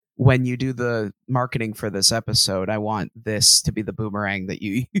when you do the marketing for this episode, I want this to be the boomerang that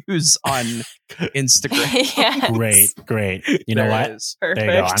you use on Instagram. Yes. Great. You know what? Perfect. There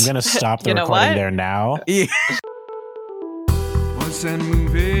you go. I'm going to stop the recording there now. Yeah. What's that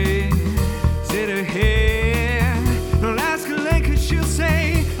movie? Is it ahead? I'll ask her like she'll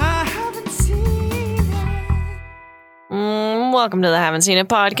say, I haven't seen it. Welcome to the Haven't Seen It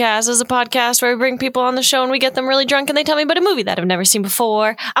podcast. This is a podcast where we bring people on the show and we get them really drunk and they tell me about a movie that I've never seen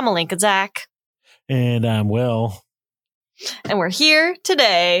before. I'm Alinka Zach. And I'm Will. And we're here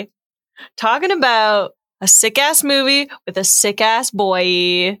today talking about a sick-ass movie with a sick-ass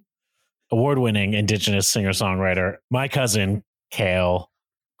boy. Award-winning Indigenous singer-songwriter, my cousin, Cale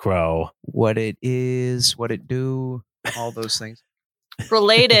Crowe. What it is, what it do, all those things.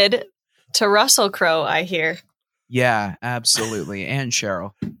 Related to Russell Crowe, I hear. Yeah, absolutely. And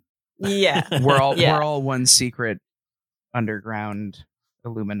Cheryl. Yeah. We're all one secret underground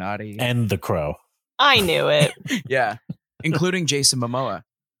Illuminati. And the Crow. I knew it. Yeah. Including Jason Momoa.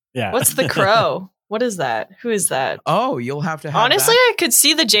 Yeah. What's the Crow? What is that? Who is that? Oh, you'll have to have Honestly, that. I could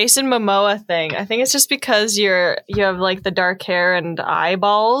see the Jason Momoa thing. I think it's just because you have like the dark hair and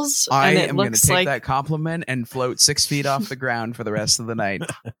eyeballs. I and it am going to looks take like that compliment and float 6 feet off the ground for the rest of the night.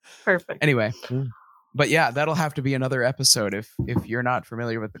 perfect. Anyway, but yeah, that'll have to be another episode if you're not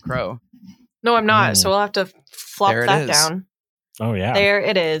familiar with the Crow. No, I'm not. So we'll have to flop There it that is. down. Oh, yeah. There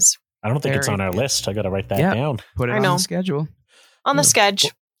it is. I don't think it's There on our list. I got to write that Yeah. down. Put it I on know. the schedule. On the sketch.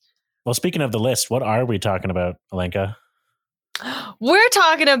 Well, speaking of the list, what are we talking about, Alenka? We're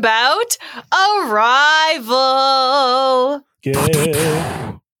talking about Arrival.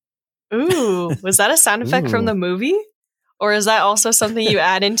 Yeah. Ooh, was that a sound effect from Ooh. the movie? Or is that also something you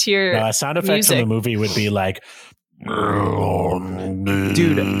add into your A sound effect music? from the movie would be like,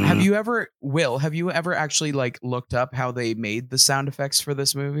 Dude, have you ever actually like looked up how they made the sound effects for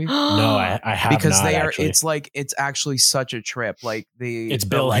this movie? No, I have Because not, they are actually. it's actually such a trip. Like It's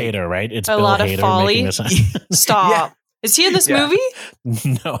Bill Hader, right? It's A Bill lot of Hader folly. making this. Stop. Yeah. Is he in this Yeah.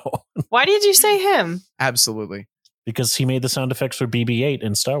 movie? No, Why did you say him? Absolutely. because he made the sound effects for BB-8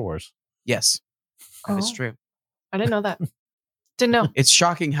 in Star Wars. Yes. That is Oh. true. I didn't know that. Didn't know. It's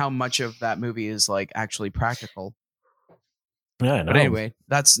shocking how much of that movie is like actually practical. Yeah, I know. But anyway,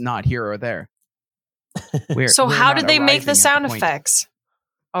 that's not here or there. So we're how not did they make arriving the at sound point. effects?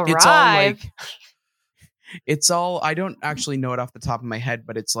 It's all Arrive. like it's all I don't actually know it off the top of my head,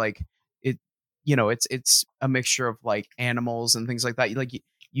 but it's like it's a mixture of like animals and things like that. Like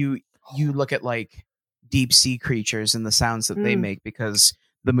you look at like deep sea creatures and the sounds that they make, because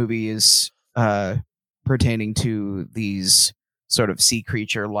the movie is pertaining to these sort of sea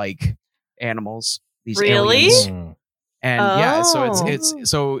creature like animals, these Really? aliens. Mm. And yeah, so Oh.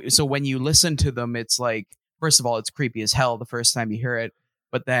 it's so when you listen to them, it's like, first of all, it's creepy as hell the first time you hear it,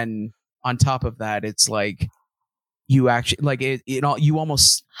 but then on top of that, it's like you actually like it all, you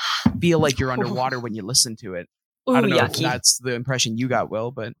almost feel like you're underwater when you listen to it. Ooh, I don't know if yucky. that's the impression you got, Will,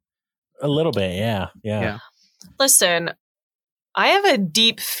 but A little bit, yeah. Listen, I have a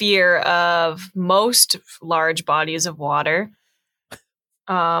deep fear of most large bodies of water.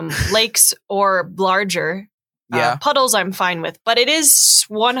 Lakes or larger. yeah, Puddles I'm fine with, but it is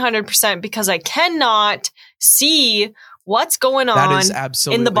 100% because I cannot see what's going on. that is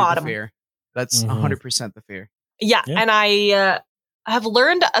absolutely the bottom. fear. That's Mhm. 100% the fear. Yeah, Yeah. and I have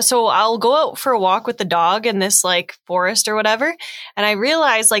learned. So I'll go out for a walk with the dog in this like forest or whatever, and I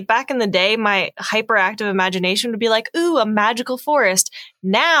realized like back in the day, my hyperactive imagination would be like, "Ooh, a magical forest."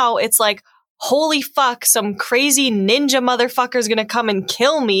 Now it's like, "Holy fuck, some crazy ninja motherfucker is gonna come and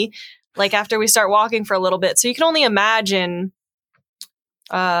kill me!" Like after we start walking for a little bit, so you can only imagine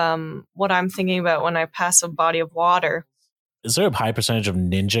what I'm thinking about when I pass a body of water. Is there a high percentage of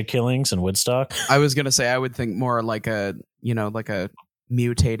ninja killings in Woodstock? I was gonna say I would think more like a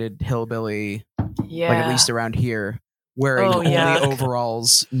mutated hillbilly, Yeah, like at least around here, wearing Oh, only yuck.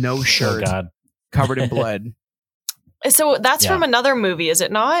 overalls, no Oh, shirt, God. covered in blood. So that's Yeah. from another movie, is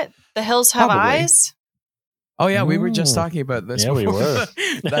it not? The Hills Have Probably. Eyes. Oh yeah, we were just Ooh. talking about this. Yeah, we before. were.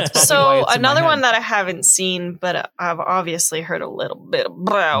 That's probably why So it's in my another head. one that I haven't seen, but I've obviously heard a little bit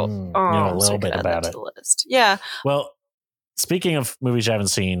about. You know a so little I could bit add about that it. to the list. Yeah, Well, speaking of movies you haven't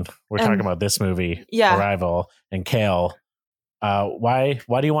seen, we're talking about this movie, yeah. Arrival, and Cale. Why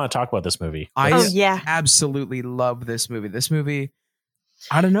do you want to talk about this movie? I Oh yeah. absolutely love this movie. This movie,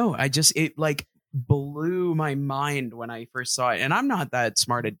 I don't know. It like blew my mind when I first saw it. And I'm not that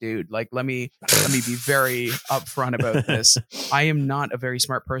smart a dude. Like, let me be very upfront about this. I am not a very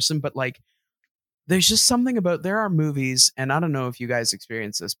smart person, but like, there's just something about, there are movies, and I don't know if you guys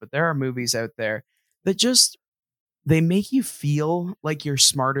experience this, but there are movies out there that just they make you feel like you're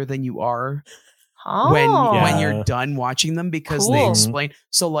smarter than you are Oh. when Yeah. you're done watching them, because they Cool. explain.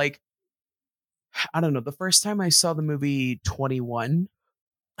 So like, I don't know, the first time I saw the movie 21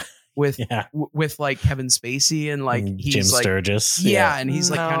 with Yeah. with like Kevin Spacey and like And he's Jim like Sturgis. yeah, and he's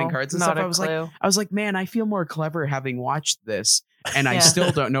like counting No, cards and not stuff. a I was like, man, I feel more clever having watched this, and I Yeah.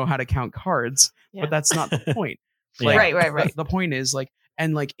 still don't know how to count cards. Yeah. But that's not the point. Yeah. Like, Right. The point is like,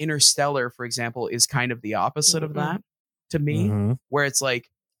 and like Interstellar, for example, is kind of the opposite of Mhm. that to me, Mhm. where it's like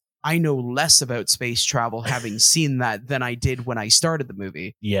I know less about space travel having seen that than I did when I started the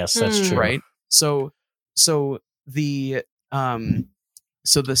movie. Yes, that's Hmm. true. Right. So the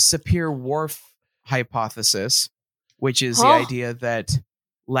the Sapir-Whorf hypothesis, which is the Huh. idea that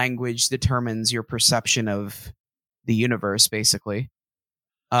language determines your perception of the universe, basically,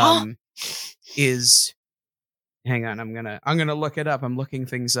 is hang on, I'm gonna look it up. I'm looking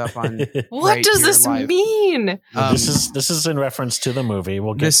things up on What right does here this live. mean? This is in reference to the movie.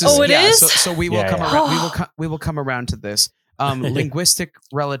 We'll get This to is Oh, it yeah, is? So we will Yeah, come yeah. around. We will come around to this. Linguistic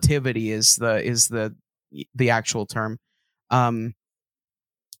relativity is the actual term.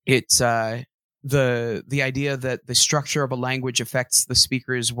 It's the idea that the structure of a language affects the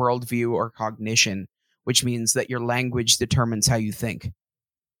speaker's worldview or cognition, which means that your language determines how you think.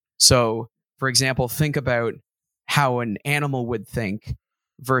 So, for example, think about how an animal would think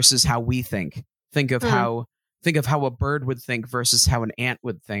versus how we think. Think of how a bird would think versus how an ant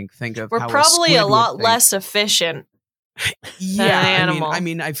would think. Think of We're how probably a a squid would lot think. less efficient. Yeah, an animal. I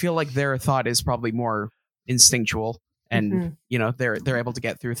mean, I feel like their thought is probably more instinctual, and Mhm. you know, they're able to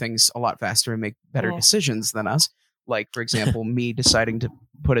get through things a lot faster and make better Yeah. decisions than us. Like, for example, me deciding to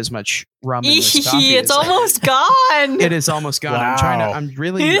put as much rum in this coffee. It's is- almost gone. It is almost gone. Wow. I'm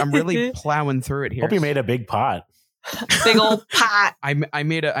really plowing through it here. Hope you made a big pot. Big old pot. I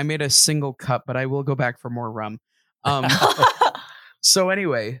made a single cup, but I will go back for more rum. So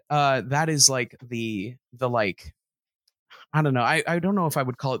anyway, that is like the like, I don't know. I don't know if I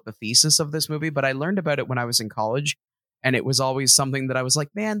would call it the thesis of this movie, but I learned about it when I was in college, and it was always something that I was like,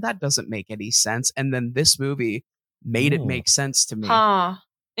 man, that doesn't make any sense. And then this movie made it Ooh. make sense to me. Huh.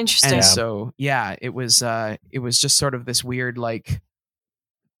 Interesting. And Yeah. so yeah, it was just sort of this weird like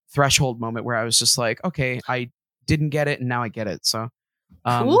threshold moment where I was just like, okay, I didn't get it and now I get it. So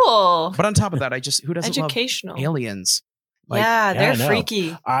Cool. but on top of that, who doesn't love Educational. aliens? Like, yeah, they're I know.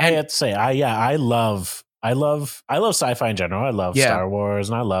 freaky. I have to say, I love sci-fi in general. I love Yeah. Star Wars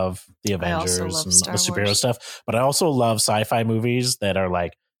and I love the I also Avengers love and Star the superhero Wars. stuff. But I also love sci-fi movies that are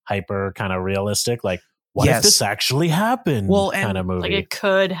like hyper kind of realistic. Like, what Yes. if this actually happened? Well, and kind of movie. Like it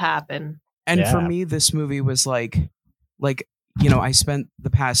could happen. And for Yeah. me, this movie was like, you know, I spent the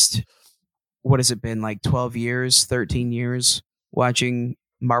past, what has it been, like 12 years, 13 years watching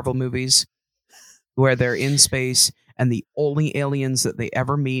Marvel movies where they're in space and the only aliens that they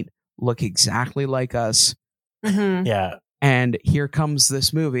ever meet look exactly like us. Mhm. yeah. And here comes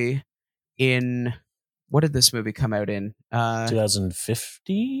this movie in, what did this movie come out in?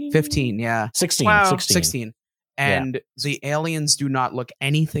 2015? 15, yeah. 16. Wow. 16. And the aliens do not look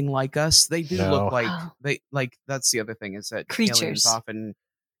anything like us. They do No. look like Wow. that's the other thing, is that Creatures. aliens often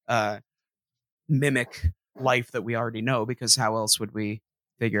mimic life that we already know, because how else would we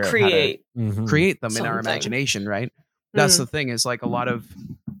figure out how Create. Mhm. to create them in our something. imagination, right? That's Mm. the thing, is like a lot of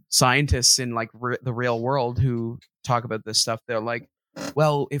scientists in like the real world who talk about this stuff, they're like,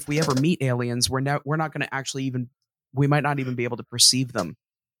 well, if we ever meet aliens, we're not going to actually we might not even be able to perceive them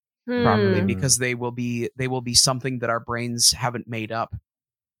properly, Hmm. because they will be something that our brains haven't made up.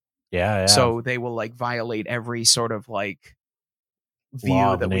 Yeah. So they will like violate every sort of like view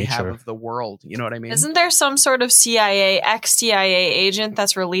Law of that we have nature. of the world. You know what I mean? Isn't there some sort of ex-CIA agent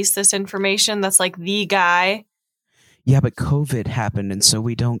that's released this information that's like the guy? Yeah, but COVID happened, and so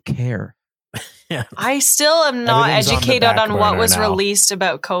we don't care. I still am not Everything's on the educated back on what burner was now. released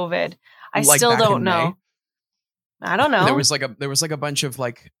about COVID. I Like still back don't in know. I don't know. There was like a bunch of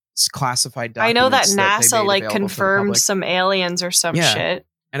like classified I documents. know that they NASA made like available to the confirmed public. some aliens or some Yeah. shit.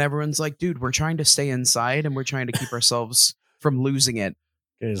 And everyone's like, dude, we're trying to stay inside and we're trying to keep ourselves from losing it.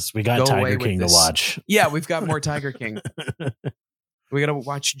 Because we got Go away Tiger with King to this. watch. Yeah, we've got more Tiger King. We got to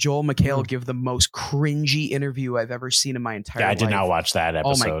watch Joel McHale give the most cringy interview I've ever seen in my entire Yeah, I life. did not watch that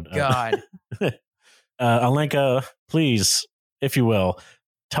Oh episode. my god. Alenka, please, if you will,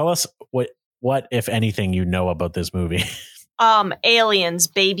 tell us what, if anything, you know about this movie. Aliens,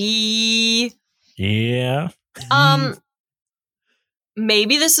 baby. Yeah.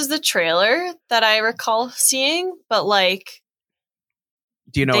 Maybe this is the trailer that I recall seeing, but like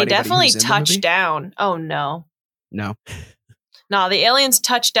Do you know they anybody definitely who's in the touched movie? down. Oh no. No. No, the aliens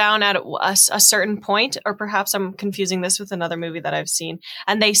touch down at a certain point, or perhaps I'm confusing this with another movie that I've seen,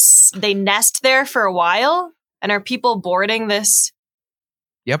 and they nest there for a while. And are people boarding this?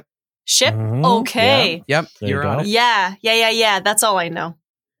 Yep. Ship? Mhm. Okay. Yep, There you you're go. on it. Yeah. That's all I know.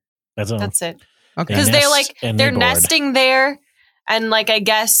 That's it. Okay. Because They they're nest like and they're they board. nesting there, and like I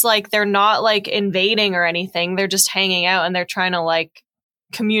guess like they're not like invading or anything. They're just hanging out, and they're trying to like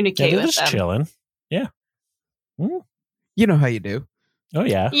Yeah, communicate they're with just them. chilling. You know how you do. Oh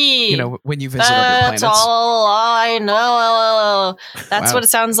yeah. You know, when you visit other That's planets. all I know. That's Wow. what it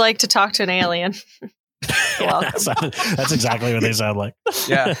sounds like to talk to an alien. that's exactly what they sound like.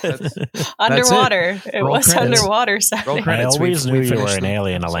 Yeah, that's- Underwater. It Roll was credits. underwater Roll sounding. I credits. always We knew you finished were an the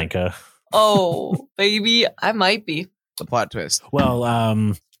alien, episode. Alenka. Oh, baby. I might be. The plot twist.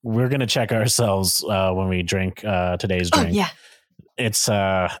 Well, we're gonna check ourselves when we drink today's Oh, drink. yeah. It's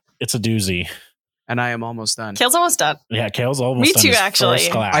a doozy. And I am almost done. Kale's almost done. Yeah, Kale's almost Me done too, his actually.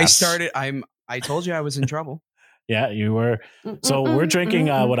 first glass. I told you I was in trouble. Yeah, you were. So we're drinking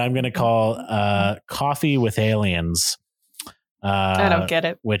what I'm going to call coffee with aliens. I don't get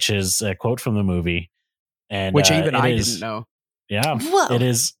it. Which is a quote from the movie, and Which even it I is- didn't know. Yeah, Whoa. it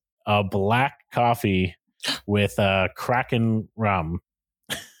is a black coffee with Kraken rum.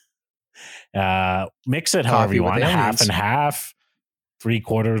 Mix it however Coffee you with want, half aliens. and half,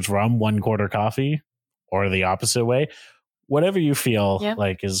 3/4 rum, 1/4 coffee, or the opposite way. Whatever you feel Yeah.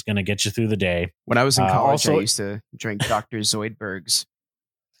 like is going to get you through the day. When I was in college, also- I used to drink Dr. Zoidberg's.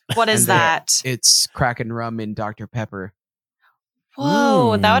 What is And they- that? It's Kraken rum and Dr. Pepper.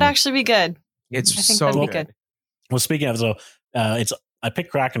 Whoa, that would Mm. actually be good. It's I think so that'd be good. good. Well, speaking of, so I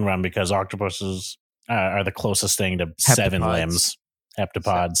picked Kraken rum because octopuses are the closest thing to 7 Heptapods. limbs,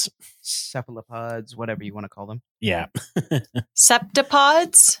 heptapods. Cephalopods, whatever you want to call them. Yeah,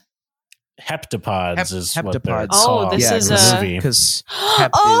 Septipods? heptapods is what they're heptapods. Oh, called this in is the a- movie. Because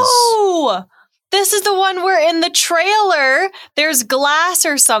Hep Oh, this is the one where in the trailer there's glass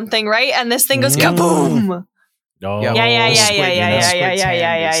or something, right? And this thing goes Mm. kaboom. Oh, Yeah, Yeah. Squid, you know, Squid's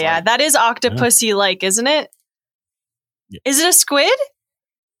hand is like- That is octopusy like, isn't it? Yeah. Is it a squid?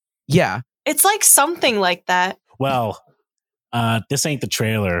 yeah, It's like something like that. Well, this ain't the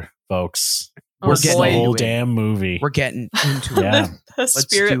trailer, folks. We're This is getting the into whole it. damn movie. we're getting into it. Yeah. The Let's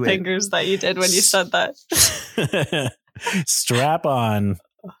spirit do it. fingers that you did when you said that. Strap on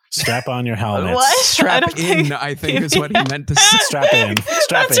your helmets. What? I Strap don't in, think- I think is what he meant to say. Strap in.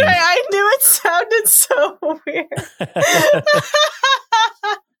 Strap That's in. right. I knew it sounded so weird.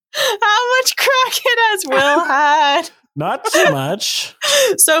 How much Kraken has Will had? Not too much.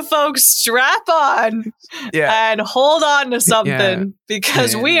 So, folks, strap on Yeah. and hold on to something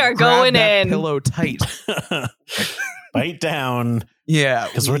because we are Grab going that in. pillow tight. Bite down Yeah.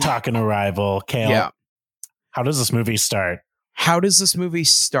 because we're talking Arrival. Kale, Yeah. how does this movie start? How does this movie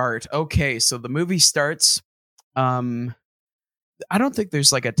start? Okay, so the movie starts. I don't think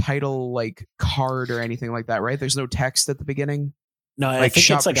there's like a title like card or anything like that, right? There's no text at the beginning. No, I Like think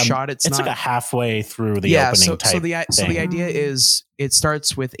shot it's like for shot, it's not. like a halfway through the yeah. opening So type. so the thing. idea is it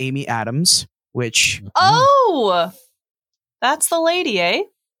starts with Amy Adams, which Oh, that's the lady, eh?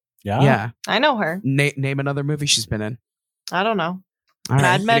 yeah. yeah. I know her. Name another movie she's been in. I don't know. All right,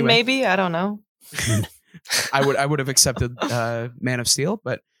 Mad Men, anyway. maybe? I don't know. I would have accepted Man of Steel,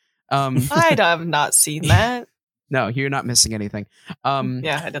 but I have not seen that. no, you're not missing anything.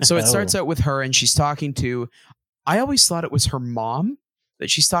 Yeah, I didn't. So it Oh. starts out with her, and she's talking to. I always thought it was her mom that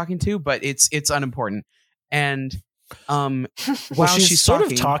she's talking to, but it's unimportant. And Well, while she's, she's sort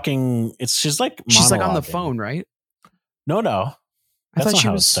talking, of talking. She's like she's like on the monologuing. phone, right? No, I that's thought not she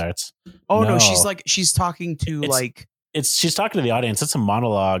how was. it starts. Oh no, No. she's talking to It's- like She's talking to the audience. It's a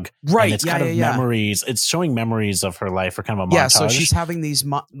monologue. right. And it's Yeah, kind yeah, of yeah. memories. It's showing memories of her life or kind of a montage. Yeah, so she's having these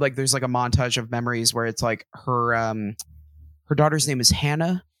like there's like a montage of memories where it's like her daughter's name is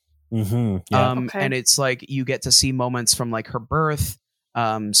Hannah. Mm-hmm. Yeah. Okay. And it's like you get to see moments from like her birth,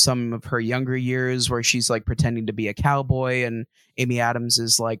 some of her younger years where she's like pretending to be a cowboy and Amy Adams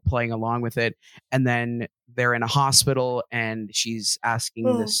is like playing along with it. And then they're in a hospital and she's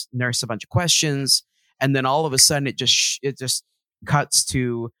asking this nurse a bunch of questions. And then all of a sudden it just cuts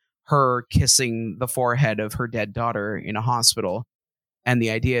to her kissing the forehead of her dead daughter in a hospital. And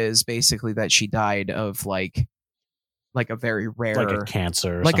the idea is basically that she died of like a very rare, like a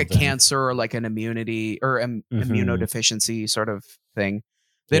cancer. Or like something. a cancer or like an immunity or immunodeficiency sort of thing.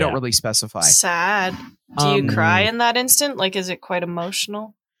 They don't Yeah. really specify. Sad. Do you Um, cry in that instant? Like, is it quite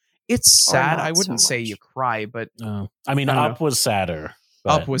emotional? It's Or sad. not I wouldn't so say much? you cry, but I mean, I don't Up was sadder.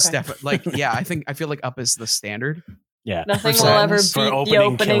 but Up was Okay. definitely like yeah. I feel like Up is the standard. yeah. Nothing for will ever beat sadness, the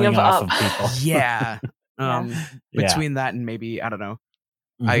opening killing of off Up. people. Yeah. Yeah. Between that and maybe I don't know.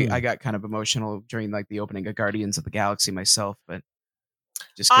 Mhm. I got kind of emotional during like the opening of Guardians of the Galaxy myself, but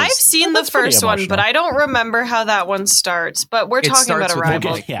just I've 'cause seen Well, the that's pretty first one, but emotional. I don't remember how that one starts. But we're It talking about starts with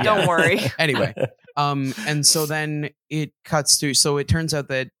Arrival. We'll get- Don't worry. anyway. And so then it cuts to, so it turns out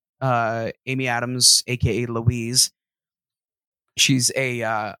that Amy Adams, aka Louise, she's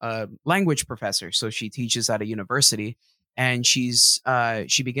a language professor, so she teaches at a university, and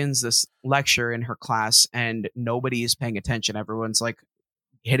she begins this lecture in her class, and nobody is paying attention. Everyone's like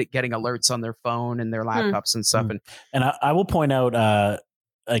getting alerts on their phone and their laptops and stuff. Hmm. And And I will point out,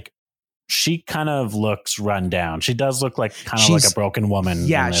 like, she kind of looks run down. She does look like kind of like She's- a broken woman.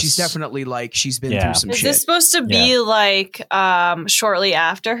 yeah, in this. she's definitely like she's been Yeah. through some Is shit. this supposed to be like shortly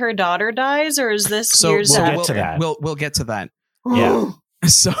after her daughter dies, or is this So years we'll after? get to that. We'll get to that. Yeah.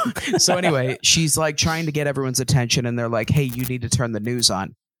 So anyway, she's like trying to get everyone's attention, and they're like, "Hey, you need to turn the news on."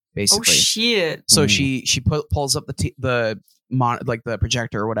 Oh Basically, shit! so Mm. she pulls up the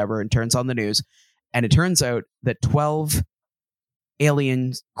projector or whatever and turns on the news, and it turns out that 12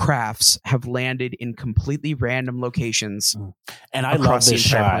 alien crafts have landed in completely random locations And I love across the this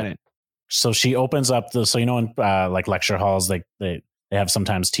entire shot. planet. So she opens up so you know in like lecture halls, they have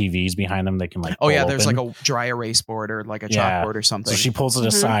sometimes TVs behind them. They can like Oh yeah, pull there's open. like a dry erase board or like a Yeah. chalkboard or something. So she pulls it Mhm.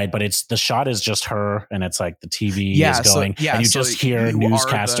 aside, but the shot is just her, and it's like the TV Yeah, is going, so- yeah, and you so just hear you are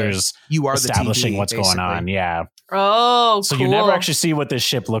newscasters you are establishing the TV, what's basically. going on. Yeah, Oh, so cool. you never actually see what this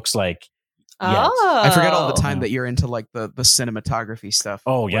ship looks like. yet. Oh, I forget all the time Oh. that you're into like the cinematography stuff.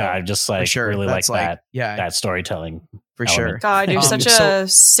 Oh yeah, Well, I just for like sure. really like That's that Yeah, that storytelling. for element. sure. God, you're such a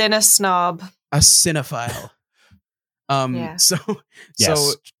cine snob. A cinephile. Yeah. So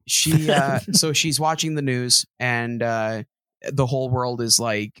Yes. so she's watching the news, and the whole world is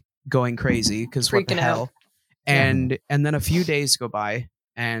like going crazy because what the Freaking out. hell? And then a few days go by,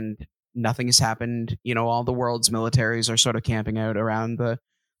 and nothing has happened. You know, all the world's militaries are sort of camping out around the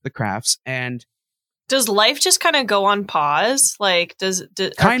crafts, and Does life just kind of go on pause? Like, are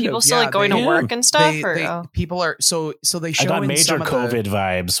Kind people of, still yeah, like going they- to work and stuff? people are so they show I got in major some of COVID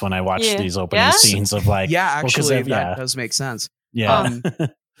vibes when I watched Yeah. these opening Yeah? scenes of like, yeah, well, 'cause actually, they've- that does make sense. yeah,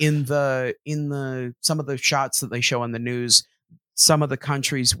 In the some of the shots that they show on the news, some of the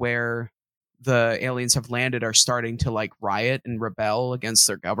countries where the aliens have landed are starting to like riot and rebel against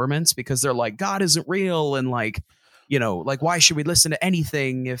their governments because they're like, God isn't real, and like, you know, like why should we listen to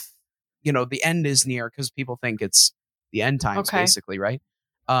anything if, you know, the end is near, because people think it's the end times, Okay. basically, right?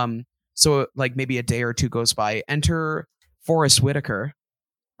 So like maybe a day or two goes by, enter Forrest Whitaker,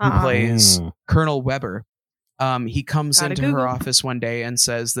 who Uh-uh. plays Mm. Colonel Weber. He comes Gotta into Google. her office one day and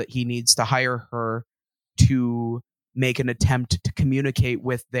says that he needs to hire her to make an attempt to communicate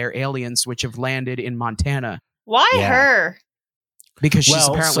with their aliens, which have landed in Montana, Why Yeah. her? because she's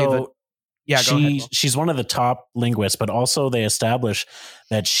Well, apparently so the go ahead. Will. she's one of the top linguists, but also they establish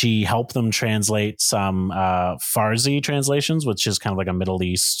that she helped them translate some Farsi translations, which is kind of like a Middle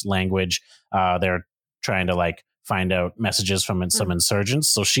East language. They're trying to like find out messages from some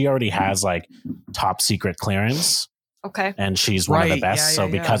insurgents. So she already has like top secret clearance, Okay. and she's one of the Right, best. yeah, So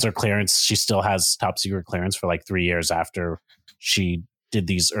yeah, because her clearance, she still has top secret clearance for like 3 years after she did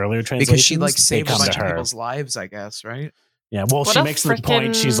these earlier translations. Because she like they saved a come bunch to of her. people's lives, I guess, right? Yeah, well, What she a makes the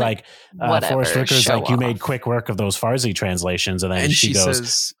point. She's frickin' like, whatever, Forrest Whitaker's show like, you made off. quick work of those Farsi translations. And then And she she goes,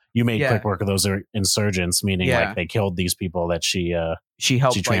 says you made yeah. quick work of those insurgents, meaning Yeah. like they killed these people that she, she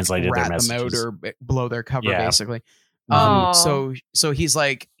helped She translated like, their rat them out messages. or blow their cover, Yeah. basically. Oh. So he's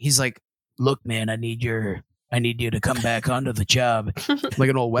like, look, man, I need you to come back onto the job, like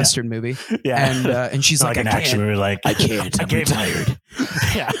an old Western movie. yeah. And she's like like, an I action can't. movie, like, I can't. I I'm gave- retired.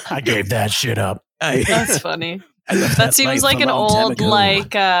 yeah, I gave that shit up. That's funny. I left That seems life like a an long time old ago. like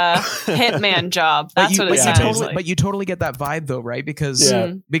hitman job. That's what it yeah, sounds totally- like. But you totally get that vibe though, right? Because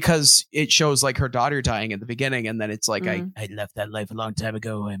Yeah. because it shows like her daughter dying at the beginning, and then it's like Mhm. I left that life a long time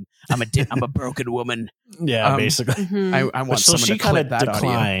ago, and I'm a broken woman. Yeah, Um, basically. Mhm. I But want so someone she to kind clip of that audio.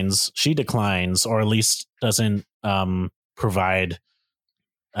 declines. She declines, or at least doesn't provide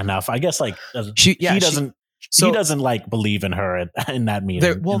enough. I guess like She he doesn't. So he doesn't like believe in her in that meeting.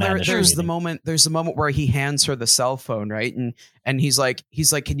 there's the moment where he hands her the cell phone, right? And he's like,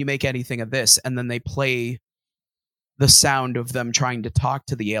 can you make anything of this? And then they play the sound of them trying to talk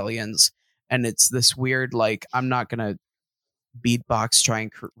to the aliens, and it's this weird like, I'm not gonna beatbox try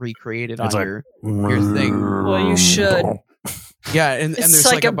and recreate it It's on like, your thing. Well, you should. Yeah, and It's there's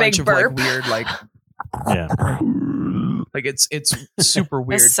like like a a bunch big of like burp. weird like Yeah, like it's super It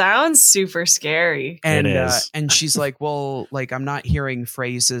weird. sounds super scary. And It is. and she's like, well, like I'm not hearing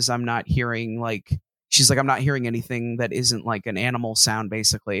phrases, I'm not hearing like, she's like, I'm not hearing anything that isn't like an animal sound,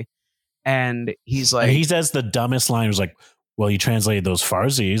 basically. And he's And like, he says the dumbest line. He was like, well, you translated those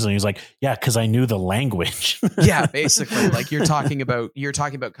Farsis, and he's like, yeah, because I knew the language. yeah, basically, like you're talking about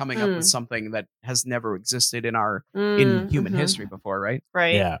coming up with something that has never existed in in human history before, right?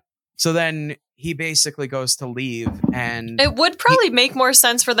 Right. Yeah. So then he basically goes to leave, and It would probably make more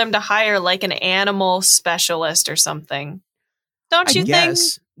sense for them to hire like an animal specialist or something. Don't you think?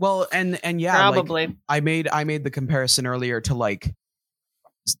 Well, and yeah, like, Probably. I made the comparison earlier to like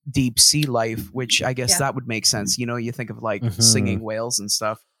deep sea life, which I guess Yeah. that would make sense. You know, you think of like Mhm. singing whales and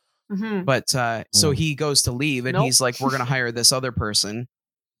stuff. Mhm. But so he goes to leave, and Nope. he's like, we're going to hire this other person.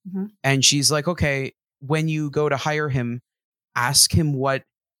 Mhm. And she's like, okay, when you go to hire him, ask him what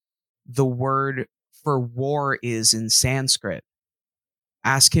the word for war is in Sanskrit.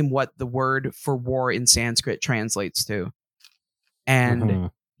 Ask him what the word for war in Sanskrit translates to. And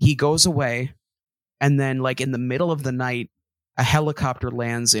Mhm. he goes away, and then like in the middle of the night, a helicopter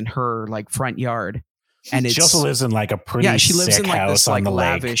lands in her like front yard. And it's She also lives in like a pretty she lives sick in like house this on like the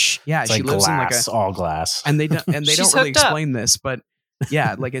lake. lavish. Yeah, It's she like lives glass, in like all glass. and they don't She's really hooked up. explain this, but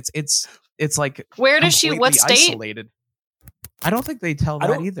yeah, like it's like Where does she? What completely state? isolated. I don't think they tell I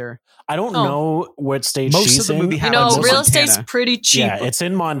that don't- either. I don't Oh. know what state Most she's of the in. movie You happens know, in real Montana. estate's pretty cheap. Yeah, it's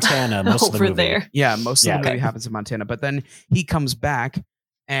in Montana. Most of the over movie. there. Yeah, most of Yeah. the movie happens in Montana, but then he comes back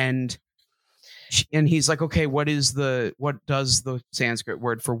and he's like, okay, what does the Sanskrit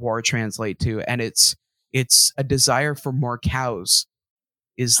word for war translate to? And it's a desire for more cows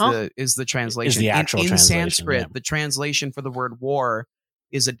is the translation. Is the actual in translation, Sanskrit, yeah. the translation for the word war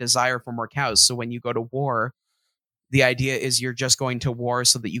is a desire for more cows. So when you go to war, the idea is you're just going to war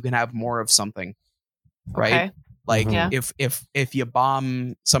so that you can have more of something. Right? Okay. Like Mhm. Yeah. if you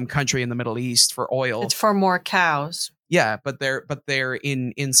bomb some country in the Middle East for oil, It's for more cows. yeah, but they're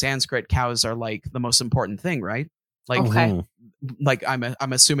in Sanskrit, cows are like the most important thing, right? Like Okay. Mhm. like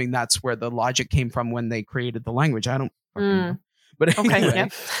I'm assuming that's where the logic came from when they created the language. I don't fucking know. But Okay. anyway,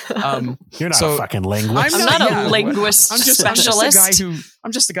 Yeah. You're not So, a fucking linguist. I'm not a linguist I'm just specialist.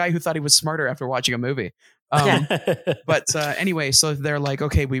 I'm just a guy who thought he was smarter after watching a movie. But anyway, so they're like,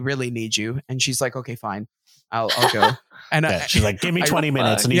 okay, we really need you, and she's like, okay, fine, I'll go. And Yeah, she's like, give me 20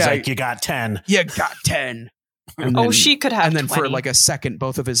 minutes. And he's yeah. like, you got 10. you got 10. And Oh, then- she could have. and then 20. for like a second,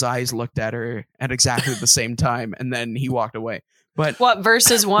 both of his eyes looked at her at exactly the same time, and then he walked away. But What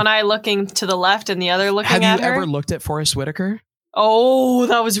versus one eye looking to the left and the other looking have you at her? ever looked at Forrest Whitaker? Oh,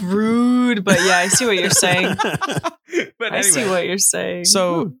 that was rude. But yeah, I see what you're saying. But I see what you're saying.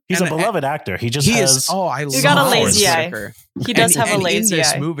 So He's a and- beloved actor. He just He has. is. Oh, I love got a Forrest lazy eye. Whitaker. He does have a and lazy in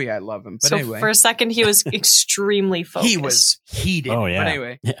this eye. movie, I love him. But So anyway, for a second, he was extremely focused. he was heated. Oh, yeah. But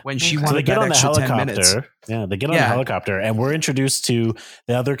anyway, Yeah. when she Okay. So they wanted get that on the extra 10 minutes, helicopter. Yeah, they get on the Yeah. helicopter, and we're introduced to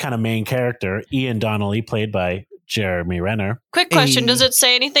the other kind of main character, Ian Donnelly, played by Jeremy Renner. Quick question: Hey. does it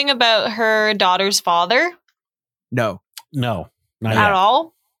say anything about her daughter's father no, No, not at yet.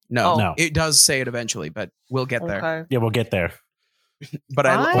 all? no, Oh. No. It does say it eventually, but we'll get there. Okay. Yeah, we'll get there. But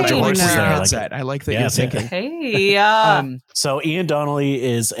I Fine. like where your There, head's like- at. I like that Yeah, you're it's like- thinking. Hey, So Ian Donnelly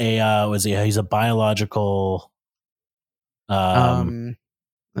is he's a biological. Let's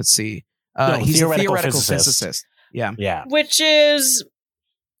see. no, He's a theoretical theoretical physicist. physicist. Yeah, Yeah, which is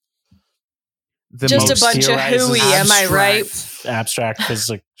the just a most bunch of theorizes hooey. Am I right? abstract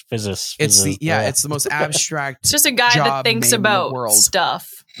physicist. It's it's the most abstract. It's just a guy that job thinks name in the about world. stuff.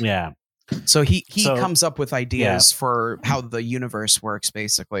 yeah. So he So- comes up with ideas for how the universe works,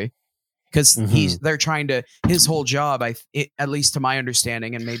 basically, because Mhm. they're trying to. His whole job, at least to my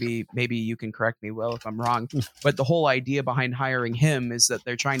understanding, and maybe you can correct me, Will, if I'm wrong. But the whole idea behind hiring him is that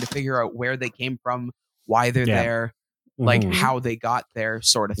they're trying to figure out where they came from, why they're Yeah. there, like Mhm. how they got there,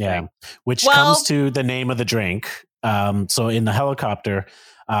 sort of Yeah. thing. Which Well- comes to the name of the drink. So in the helicopter,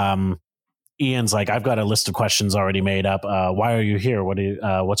 Ian's like, I've got a list of questions already made up. Why are you here?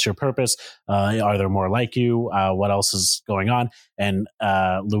 What's your purpose? Are there more like you? What else is going on? And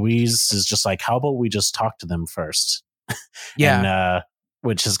Louise is just like, how about we just talk to them first? Yeah, And,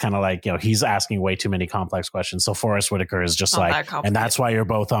 which is kind of like, he's asking way too many complex questions. So Forrest Whitaker is just Not that like, complicated. and that's why you're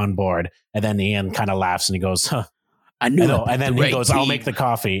both on board. And then Ian kind of laughs and he goes, huh. I knew. No, and then the he right goes, I'll team. make the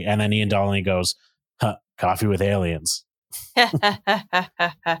coffee. And then Ian Donnelly goes, huh, coffee with aliens. and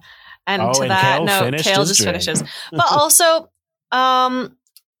Oh, to and that Kale note, finished Kale his just drink. finishes. But also,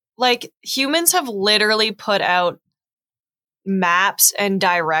 like humans have literally put out maps and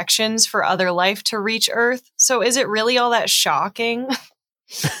directions for other life to reach Earth. So is it really all that shocking?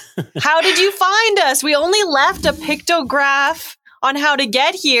 How did you find us? We only left a pictograph on how to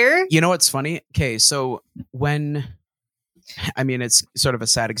get here. You know what's funny? Okay, so it's sort of a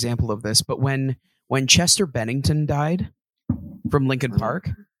sad example of this, but when Chester Bennington died from Linkin Park,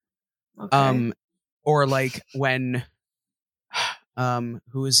 Okay. Or like when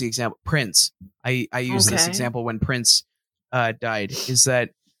who is the example? Prince. I use this Okay. example when Prince died, is that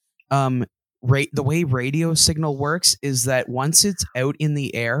the way radio signal works is that once it's out in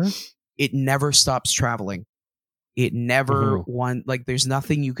the air, it never stops traveling. It never like there's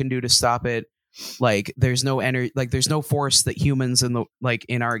nothing you can do to stop it. Like there's no energy, like there's no force that humans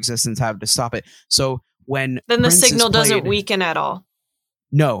in our existence have to stop it. So when Then the Prince is signal doesn't played- weaken at all.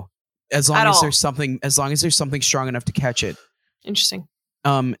 No, as long At as all. there's something strong enough to catch it. Interesting.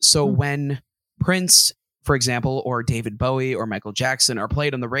 So when Prince, for example, or David Bowie or Michael Jackson are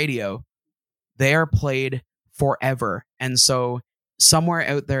played on the radio, they are played forever. And so somewhere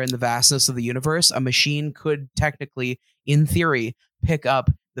out there in the vastness of the universe, a machine could technically, in theory, pick up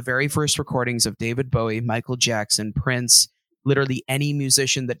the very first recordings of David Bowie, Michael Jackson, Prince, literally any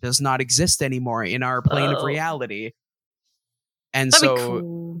musician that does not exist anymore in our plane of Oh. reality. And That'd so be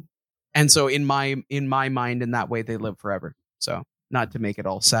cool. and so in my mind, in that way, they live forever. So not to make it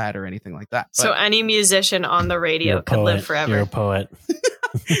all sad or anything like that. So But any musician on the radio You're a could live poet. forever. You're a poet.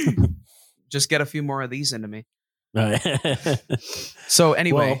 just get a few more of these into me. So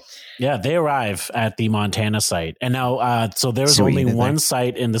anyway, Well, yeah, they arrive at the Montana site, and now, so there's See what you only did one there.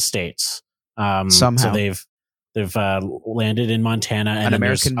 site in the States. So Somehow. they've landed in Montana, and an then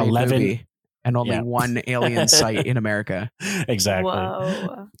there's American 11. movie and only Yeah. one alien site in America. Exactly,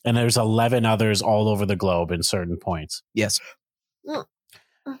 Whoa. and there's 11 others all over the globe in certain points. Yes.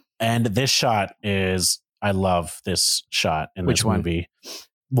 And this shot is, I love this shot in Which this one? movie.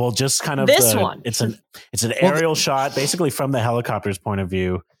 Well, just kind of This one. It's an Well, aerial shot, basically from the helicopter's point of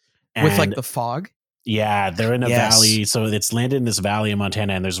view, With like And- the fog. yeah, they're in a Yes. valley, so it's landed in this valley in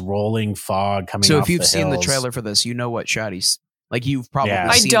Montana, and there's rolling fog coming. So off if you've the seen the hills. trailer for this, you know what shot he's like. You've probably Yeah.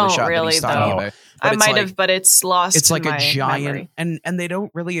 I seen don't the shot that really, he's talking though. about. I But it's might like- have, but it's lost. It's like in a my giant, memory. and they don't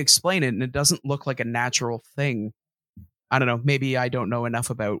really explain it, and it doesn't look like a natural thing. I don't know. Maybe I don't know enough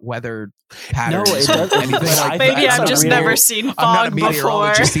about weather patterns. it or does- anything but like I- that. Maybe it's I've a just real- never seen I'm not a fog before.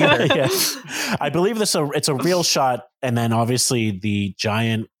 meteorologist either. Yeah. I believe this. It's a real shot, and then obviously the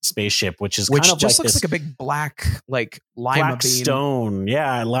giant spaceship, which is Which kind of just like looks this like a big black lima black bean. stone.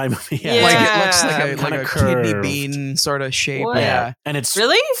 Yeah, lima. Yeah, Yeah. Like it looks like Some a kinda kidney curved. bean sort of shape. What? Yeah. and it's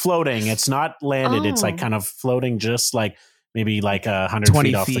Really? floating. It's not landed. It's like Oh. kind of floating, just like maybe like 100 20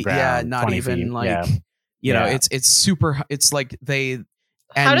 feet off the ground. Yeah, not 20 even feet, like yeah. you know, Yeah. it's super. It's like they.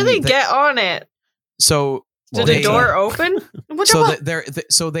 How do and they get on it? So Did Well, the door open? What so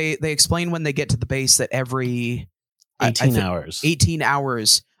the- they explain when they get to the base that every 18 think hours. 18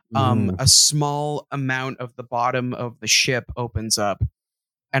 hours Mhm. a small amount of the bottom of the ship opens up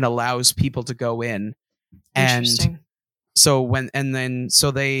and allows people to go in. And Interesting. so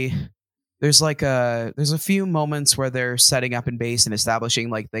there's a few moments where they're setting up in base and establishing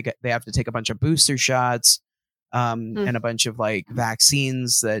like they have to take a bunch of booster shots and a bunch of like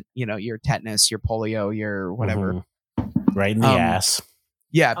vaccines that, you know, your tetanus, your polio, your whatever. Mhm. Right in the ass.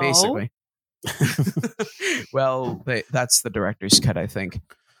 Yeah, Oh. basically. Well, that's the director's cut, I think.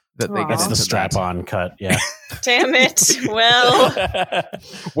 That they Aw. get That's the into strap that. on cut. Yeah. Damn it. Well,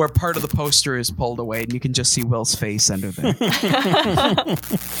 Where part of the poster is pulled away and you can just see Will's face under there.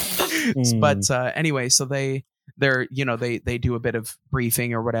 Hmm. But anyway, so they're you know they do a bit of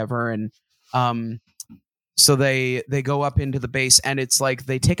briefing or whatever, and so they go up into the base, and it's like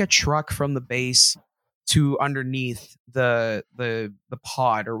they take a truck from the base to underneath the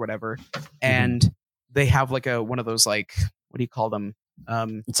pod or whatever, and they have like one of those, like, what do you call them?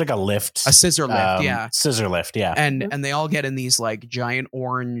 It's like a lift. A scissor lift, yeah. Scissor lift, yeah. And they all get in these like giant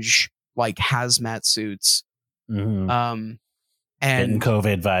orange like hazmat suits. Mhm. And Getting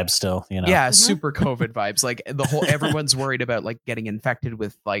COVID vibes still, you know. yeah, super COVID vibes. Like everyone's worried about like getting infected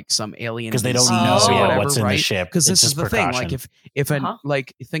with like some alien Because they don't disease know or yeah, whatever, what's in right? the ship. Because It's this is just the thing. Like precaution. if an Uh-huh.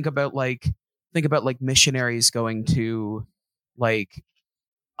 like think about missionaries going to like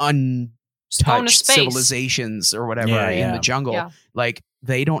Going to untouched space. civilizations or whatever Yeah, in yeah. the jungle, Yeah. like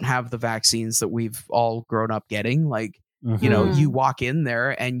they don't have the vaccines that we've all grown up getting. Like, you know, Mhm. you walk in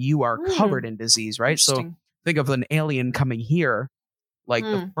there and you are covered in disease, right? So Interesting. think of an alien coming here. Like the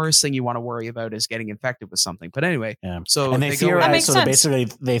Mm. first thing you want to worry about is getting infected with something. But anyway, Yeah. so And they go theorize, That makes so sense. basically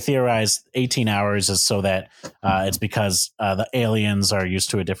they theorize 18 hours is so that it's because the aliens are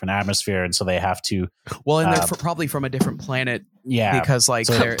used to a different atmosphere, and so they have to, well, and they're uh, probably from a different planet yeah. because like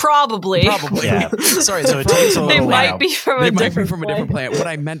So- they're Probably. Yeah. sorry, So they're it takes a probably- They little might while. be from they a might be different from a different planet. What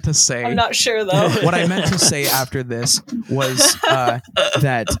I meant to say, I'm not sure though. what I meant to say after this was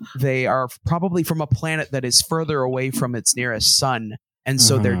that they are probably from a planet that is further away from its nearest sun, and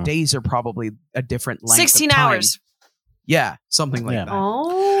so their Mhm. days are probably a different length. 16 of time. hours. Yeah, something like Yeah. that.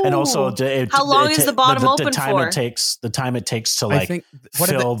 Oh. And also, How long is the bottom open time for? the time it takes to I like think what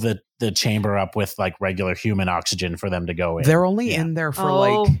did fill the chamber up with like regular human oxygen for them to go in. they're only Yeah. in there for Oh.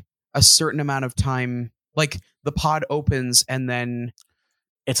 like a certain amount of time. Like the pod opens and then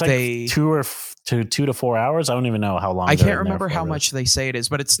It's like they- 2 to 4 hours. I don't even know how long. I they're can't in there remember for, how really. much they say it is,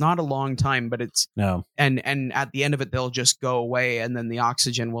 but it's not a long time. But it's No. and at the end of it they'll just go away and then the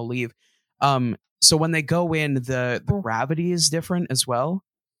oxygen will leave. So when they go in, the gravity is different as well.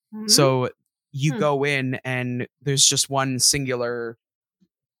 Mhm. So you Hmm. go in and there's just one singular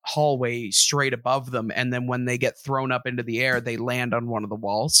hallway straight above them, and then when they get thrown up into the air, they land on one of the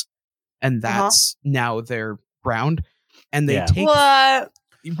walls, and that's now their ground. And they Yeah. take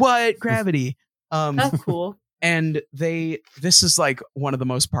What? gravity. That's cool. And this is like one of the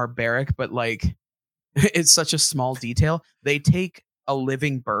most barbaric, but like it's such a small detail. They take a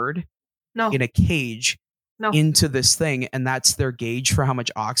living bird No. in a cage No. into this thing, and that's their gauge for how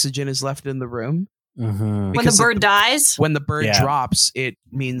much oxygen is left in the room. Mhm. When the because bird dies? When the bird Yeah. drops, it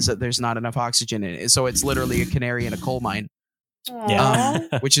means that there's not enough oxygen in it. So it's literally a canary in a coal mine, Yeah.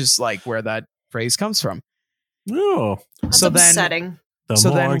 which is like where that phrase comes from. Oh, That's so then- upsetting. the So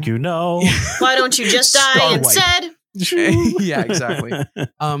more then- you know. Why don't you just die Star instead? Yeah, exactly.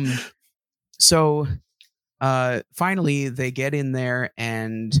 So finally they get in there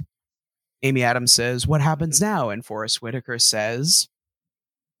and Amy Adams says, "What happens now?" And Forrest Whitaker says,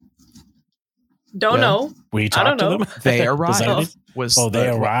 Don't Well, know. We I talked to don't know. them. "They Does arrive." that- Was Oh, they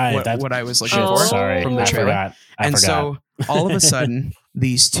arrive. What, That's- what I was looking Shit, Oh. for sorry, from the I trailer. forgot. I And forgot. so all of a sudden,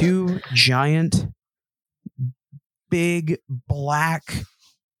 these two giant, big black,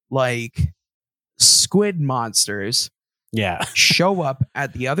 like squid monsters Yeah. show up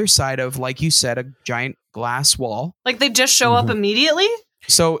at the other side of, like you said, a giant glass wall. Like they just show up Mhm. immediately?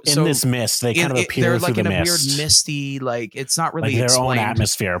 So In this mist, they kind of appear they're through like the in a mist. weird misty, like it's not really like their own explained.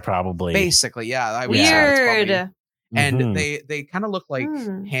 atmosphere, probably. Basically, yeah, I would say that's Weird. probably- and Mhm. they kind of look like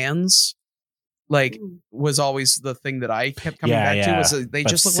Hmm. hands. Like was always the thing that I kept coming Yeah, back to yeah. was that they But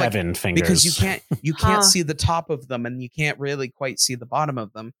just look like 7 fingers. because you can't Huh. see the top of them and you can't really quite see the bottom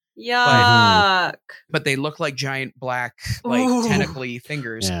of them, Yuck. but they look like giant black like Ooh. tentacly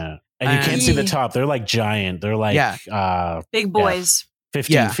fingers. Yeah. And you can't see the Eee. top. They're like giant. They're like Yeah. Big boys.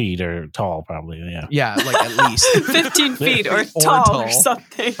 15 Yeah. feet or tall, probably. Yeah. Yeah, like at least 15 feet or Or tall or tall.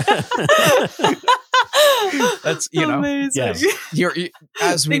 something. That's, you know, amazing. yes.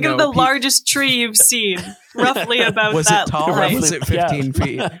 as we Think know of the pe- largest tree you've seen. Roughly about was that it tall or height. was it 15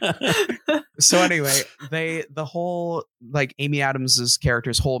 feet? Yeah. So anyway, the whole like Amy Adams's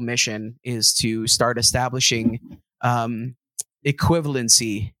character's whole mission is to start establishing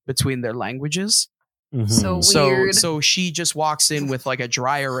equivalency between their languages. Mhm. So weird. So she just walks in with like a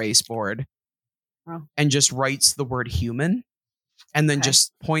dry erase board Oh. and just writes the word human and then Okay.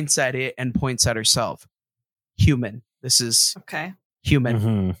 just points at it and points at herself. Human. This is Okay. human.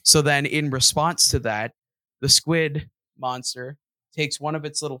 Mhm. So then in response to that, the squid monster takes one of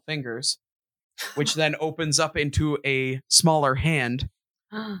its little fingers, which then opens up into a smaller hand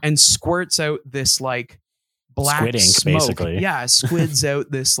and squirts out this like black Squid ink, smoke. basically. Yeah, squids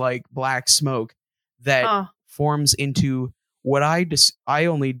out this like black smoke that Huh. forms into what I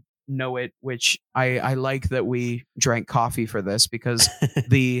only know it, which I like that we drank coffee for this because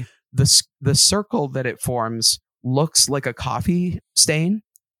the circle that it forms looks like a coffee stain.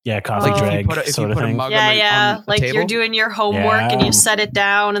 Yeah, coffee Like, if you drag put a- if you sort of put a thing. mug- Yeah, on yeah. the Like table. you're doing your homework and Yeah. you set it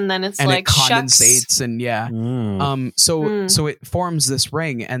down and then it's And like it condensates shucks. and yeah. Mm. So it forms this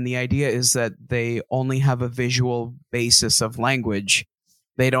ring, and the idea is that they only have a visual basis of language.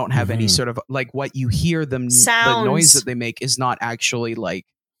 They don't have any Mhm. sort of like what you hear them. The Sounds. noise that they make is not actually like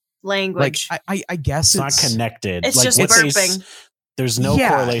Language. I guess It's not connected. It's like just what they burping. there's no Yeah,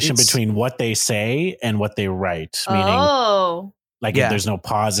 correlation it's- between what they say and what they write. Meaning, Oh. like Yeah. if there's no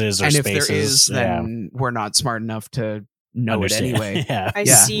pauses or and if spaces. there is, yeah, then we're not smart enough to know understand. it anyway. yeah, I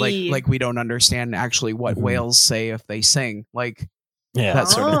yeah, see. like we don't understand actually what Mhm. whales say if they sing. Like yeah. that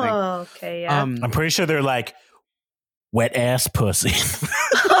sort of thing. Oh, okay, yeah. I'm pretty sure they're like wet ass pussy.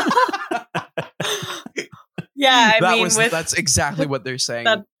 yeah, I mean with that's exactly what they're saying.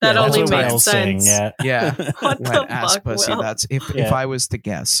 that Yeah, that's only what makes whales sing, sense. Yeah, Yeah. What Wet the ass fuck, pussy. Will? That's if Yeah. I was to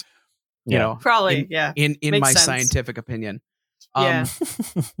guess. You Yeah. know, Probably, in- yeah. in Makes my sense. scientific opinion. Yeah.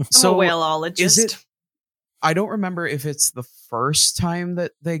 I'm so a whaleologist. is it? I don't remember if it's the first time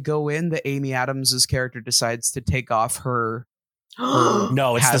that they go in that Amy Adams's character decides to take off her.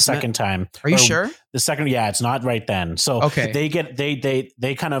 No, it's the Hazmat? second time. Are you Or sure? The second, yeah, it's not right then. So Okay. they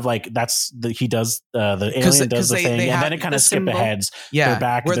kind of like that's the he does the 'Cause alien does the they thing, and have then it kind the of skip symbol. aheads. Yeah, They're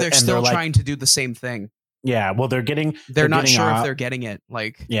back where and they're they're still like- trying to do the same thing. Yeah, well, they're not getting sure if off- they're getting it.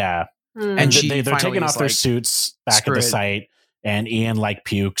 Like, Yeah, Hmm. and she they're finally taking is off their like, suits back at "Screw the it." site, and Ian like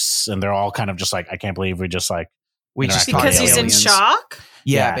pukes, and they're all kind of just like, I can't believe we just like we just Interact talked because with he's in aliens. shock.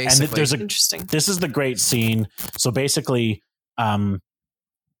 Yeah, and basically. there's a Interesting. this is the great scene. So basically,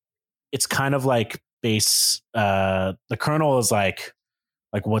 it's kind of like the colonel is like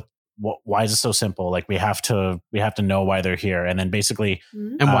what why is it so simple? Like we have to know why they're here, and then basically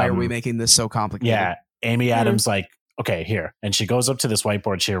Mhm. and why are we um, making this so complicated? yeah, Amy Adams like, okay, here. And she goes up to this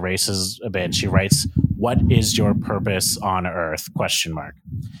whiteboard, she erases a bit, she writes, "What is your purpose on Earth?" ?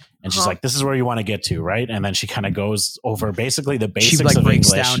 And she's Uh-huh. like, this is where you want to get to, right? And then she kind of goes over basically the basics She like of breaks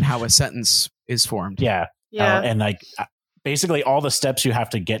English. down how a sentence is formed. Yeah. Yeah. And like basically all the steps you have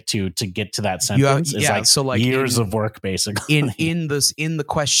to get to that You have- sentence is yeah, like, so, like, years in- of work basically. in the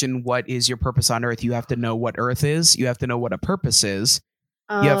question, what is your purpose on Earth? You have to know what Earth is. You have to know what a purpose is.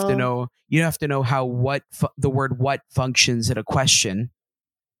 You have to Oh. know how the word what functions in a question.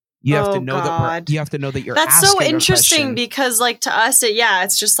 You have to Oh, know God. you have to know that you're That's asking so a interesting question. because, like, to us,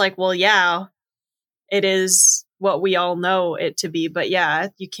 it's just like, well, yeah, it is what we all know it to be. But yeah,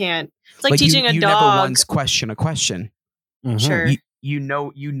 you can't. It's like teaching a you dog. never once question a question. Mhm. Sure. You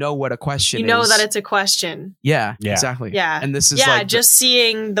know what a question You is. know that it's a question. yeah, Yeah. exactly. Yeah. And this is Yeah, like just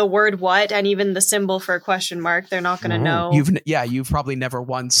seeing the word what and even the symbol for a question mark, they're not going to Mhm. know. you've probably never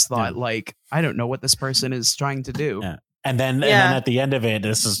once thought like, I don't know what this person is trying to do. Yeah. And then Yeah. at the end of it,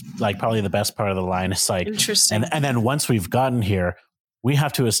 this is like probably the best part of the line. It's like, Interesting. and then once we've gotten here, we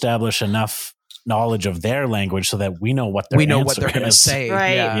have to establish enough knowledge of their language so that we know what their We know what answer they're going to is. say.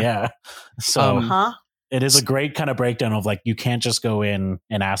 Right. Yeah. Yeah. So Huh? it is a great kind of breakdown of like, you can't just go in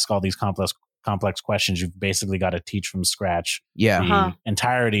and ask all these complex questions. You've basically got to teach from scratch Yeah. the Uh-huh.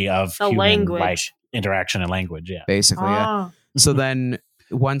 entirety of The human language. like interaction and language. Yeah. Basically, yeah. Ah. So then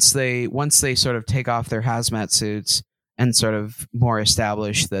once they sort of take off their hazmat suits and sort of more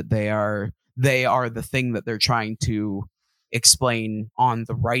establish that they are the thing that they're trying to explain on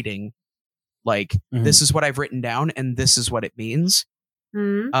the writing, like Mhm. this is what I've written down and this is what it means.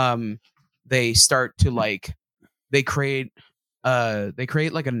 Hmm. They start to like they create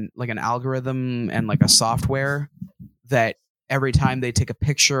like an algorithm and like a software that every time they take a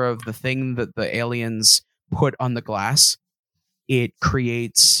picture of the thing that the aliens put on the glass, it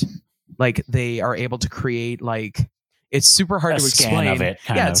creates like they are able to create like it's super hard A to scan explain. of it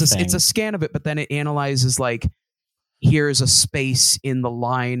kind Yeah, of it's thing. a scan of it, but then it analyzes like here's a space in the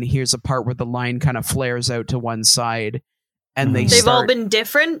line, here's a part where the line kind of flares out to one side, and they Mhm. They've all start been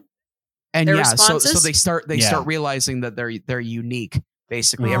different. and their yeah, so responses? they start Yeah. start realizing that they're unique.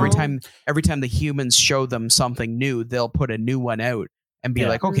 Basically, Oh. every time the humans show them something new, they'll put a new one out and be Yeah.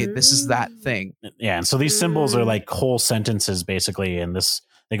 like, okay, this is that thing. Yeah. And so these symbols are Mm. like whole sentences basically. And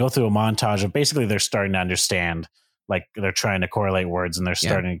they go through a montage of basically they're starting to understand, like they're trying to correlate words and they're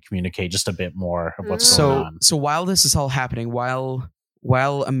Yeah. starting to communicate just a bit more of what's Mm. going So on. so while this is all happening,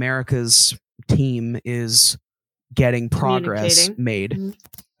 while America's team is getting progress Communicating. made,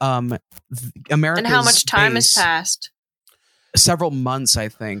 Mhm. America's And how much time has base- passed? Several months, I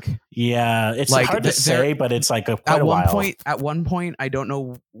think. Yeah. It's Like, hard to they're- say, but it's like quite At a one while. point, I don't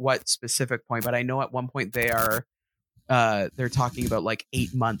know what specific point, but I know at one point they're talking about like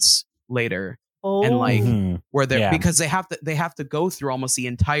 8 months later, Oh, and, like, Mhm. where they're Yeah. because they have to go through almost the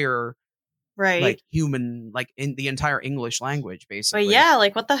entire right. like human like in the entire English language basically. But yeah,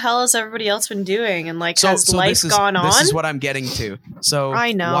 like what the hell has everybody else been doing? And like, has life gone on? This is what I'm getting to. So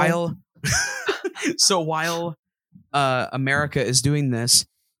I know. while America is doing this,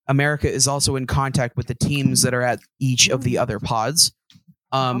 America is also in contact with the teams that are at each of the other pods.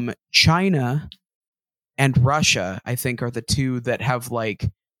 China and Russia, I think, are the two that have like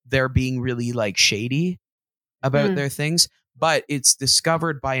they're being really like shady about Mm. their things, but it's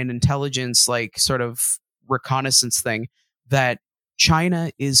discovered by an intelligence like sort of reconnaissance thing that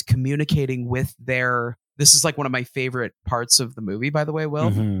China is communicating with their. This is like one of my favorite parts of the movie, by the way,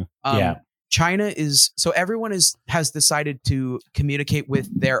 Will. Mhm. Yeah. China is so everyone has decided to communicate with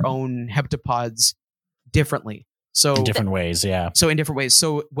their own heptapods differently. So In different ways. Yeah. so in different ways.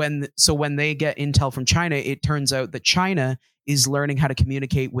 So when they get intel from China, it turns out that China is learning how to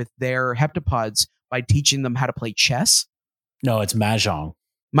communicate with their heptapods by teaching them how to play chess. No, it's Mahjong.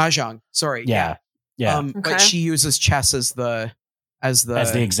 Mahjong, sorry. Yeah. Yeah. Okay. But she uses chess as the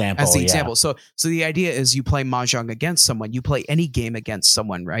example. as the yeah. example. So the idea is you play mahjong against someone. You play any game against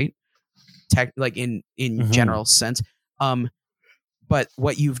someone, right? Like in Mhm. general sense. But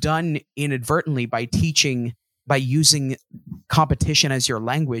what you've done inadvertently by using competition as your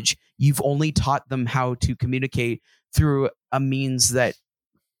language, you've only taught them how to communicate through a means that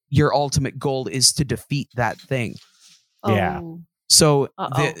your ultimate goal is to defeat that thing. Yeah. Oh. So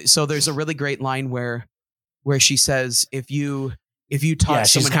Uh-oh. so there's a really great line where she says, if you taught Yeah,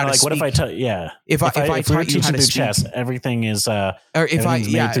 she's someone how kind to of like, speak, what if I taught? Yeah, if I we were taught you how teaching to through speak, chess, everything is or if I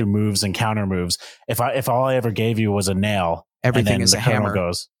everything's made through moves and counter moves. If all I ever gave you was a nail, everything and then is the a colonel hammer.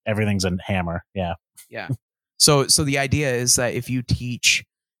 goes, everything's a hammer. Yeah. Yeah. So the idea is that if you teach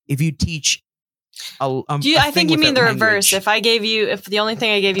I think you mean the reverse. If the only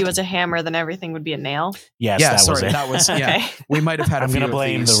thing I gave you was a hammer, then everything would be a nail. Yes, Yeah, that was sorry, it. that was yeah. Okay. We might have had. I'm going to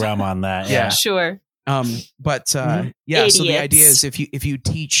blame the realm on that. Yeah. Yeah. Sure. But yeah. So the idea is if you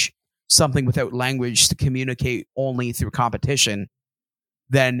teach something without language to communicate only through competition,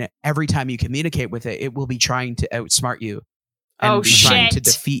 then every time you communicate with it, it will be trying to outsmart you and be trying to shit.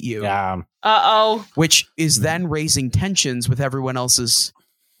 defeat you. Yeah. Which is then raising tensions with everyone else's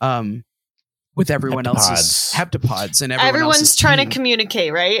heptapods and everyone's trying to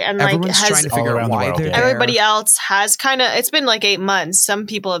communicate, right? And everyone's like trying to figure out why they're there. Everybody else has it's been like 8 months. Some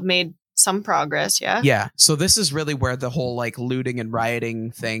people have made some progress. Yeah. Yeah. So this is really where the whole like looting and rioting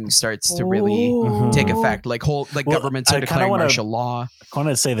thing starts to really take effect. Like governments are declaring martial law. I want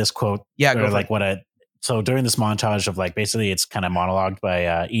to say this quote. Yeah. Go like what so during this montage of like, basically it's kind of monologued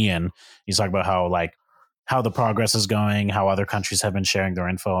by Ian. He's talking about how the progress is going, how other countries have been sharing their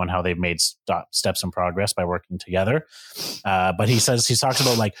info, and how they've made steps in progress by working together. But he talks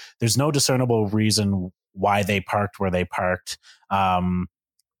about like, there's no discernible reason why they parked where they parked.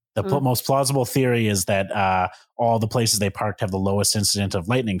 Most plausible theory is that all the places they parked have the lowest incident of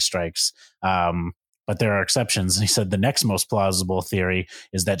lightning strikes. But there are exceptions. And he said the next most plausible theory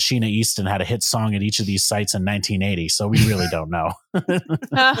is that Sheena Easton had a hit song at each of these sites in 1980. So we really don't know.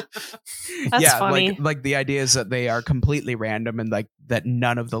 That's funny. Like the idea is that they are completely random and like that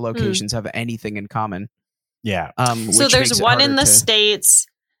none of the locations have anything in common. Yeah. So there's one in the States.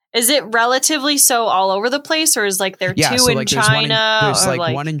 Is it relatively so all over the place, or is like there two in China? There's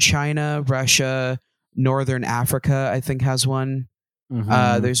like one in China, Russia, Northern Africa, I think has one.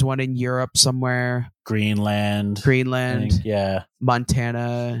 Mm-hmm. There's one in Europe somewhere. Greenland, think, yeah.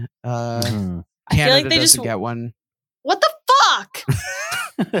 Montana. Mm-hmm. I feel like they doesn't just get one. What the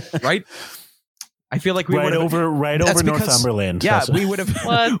fuck? Right? I feel like we right over Northumberland. Yeah, we would have.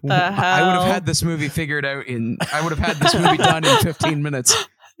 What the hell? I would have had this movie figured out I would have had this movie done in 15 minutes.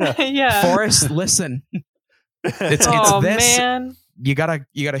 Yeah. Forrest, listen. It's this. Man. You gotta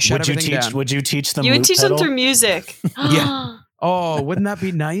shut everything down. Would you teach them? You would teach them through music. Yeah. Oh, wouldn't that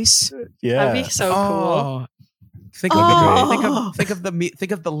be nice? Yeah, that'd be so cool. Think of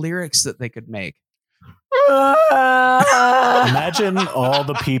the lyrics that they could make. Imagine all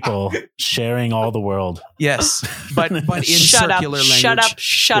the people sharing all the world. Yes, but in circular language.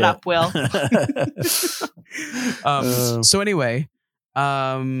 Shut up, Will. So anyway,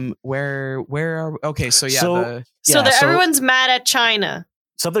 where are okay? So everyone's mad at China.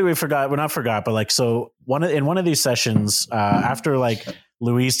 Something we forgot. We're not forgot, but like in one of these sessions, after like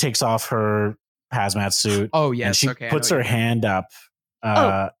Louise takes off her hazmat suit. Oh yes, and she puts her hand up,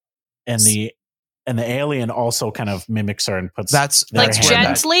 and the alien also kind of mimics her and puts that's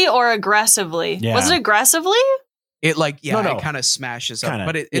gently or aggressively. Yeah. Was it aggressively? It it kind of smashes up,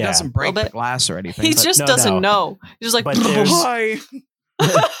 but it doesn't break the glass or anything. He just doesn't know. He's just like, hi.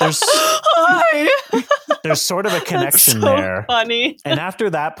 There's sort of a connection so there. Funny. And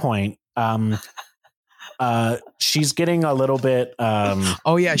after that point, she's getting a little bit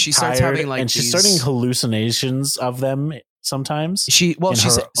she starts having like she's starting hallucinations of them sometimes. She's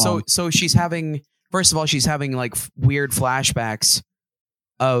having, first of all, she's having like weird flashbacks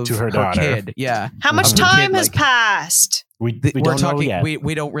of to her daughter. Kid. Yeah. How much time has passed? We don't know yet.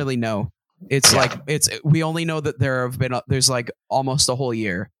 We don't really know. It's we only know that there's like almost a whole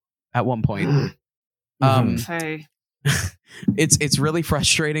year at one point. Hey. It's really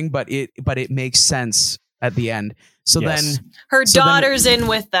frustrating, but it makes sense at the end. So then her daughter's in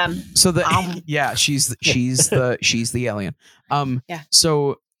with them. So she's the alien.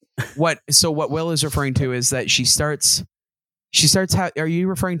 So what Will is referring to is that she starts are you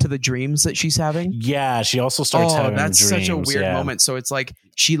referring to the dreams that she's having? Yeah, she also starts having that's dreams. Such a weird moment. So it's like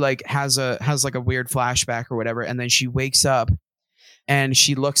she like has like a weird flashback or whatever, and then she wakes up and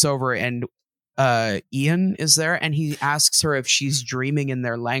she looks over and Ian is there, and he asks her if she's dreaming in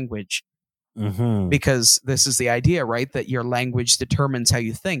their language. Mm-hmm. Because this is the idea, right? That your language determines how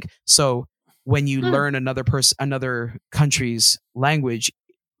you think. So when you learn another country's language,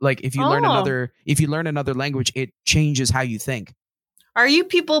 like if you learn another language, it changes how you think. Are you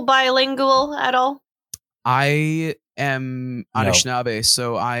people bilingual at all? I am Anishinaabe,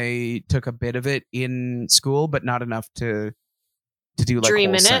 so I took a bit of it in school, but not enough to to do like Dream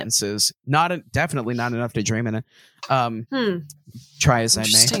whole in it? sentences. Definitely not enough to dream in it. Hmm. Try as I may.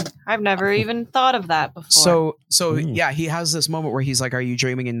 Interesting. I've never even thought of that before. So yeah, he has this moment where he's like, "Are you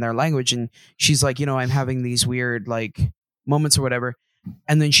dreaming in their language?" And she's like, "I'm having these weird like moments or whatever."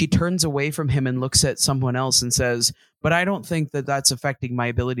 And then she turns away from him and looks at someone else and says, "But I don't think that that's affecting my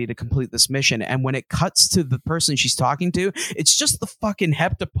ability to complete this mission." And when it cuts to the person she's talking to, it's just the fucking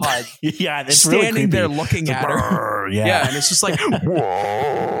heptapod Yeah, it's standing really creepy. there looking It's like, at her. "Brrr," Yeah. yeah. And it's just like,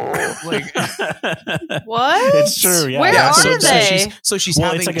 whoa. Like, What? It's true. Yeah. Where yeah, are so- they? so she's Well,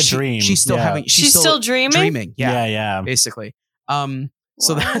 having it's like a she- dream. She's still Yeah. having. She's still dreaming? Dreaming. Yeah. Yeah. Basically.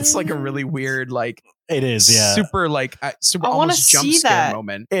 So that's like a really weird, like, It is. Yeah. super, like, super I wanna almost jump see scare that.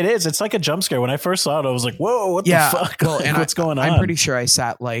 moment. It is. It's like a jump scare. When I first saw it, I was like, "Whoa, what Yeah, the fuck? well, Like, and what's going on?" I'm pretty sure I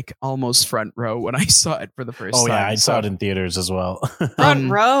sat like almost front row when I saw it for the first time. Oh yeah, I saw so- it in theaters as well. Front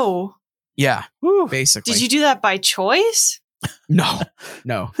row. Yeah, Whew. basically. Did you do that by choice?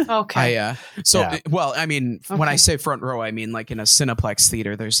 No. Okay. Yeah. Well, I mean, when I Okay. say front row, I mean like in a Cineplex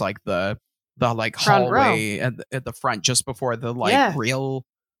theater. There's like the like Front row. hallway at the front, just before the like Yeah. real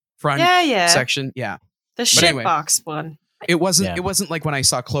front yeah. section. Yeah, The But anyway. shitbox one. it wasn't. Yeah. It wasn't like when I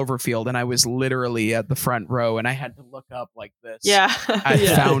saw Cloverfield and I was literally at the front row and I had to look up like this. Yeah. At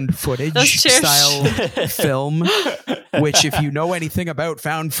Yeah. found footage Those chairs- style film. Which, if you know anything about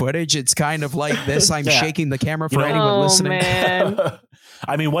found footage, it's kind of like this. I'm Yeah. shaking the camera for You know- anyone Oh, listening. man.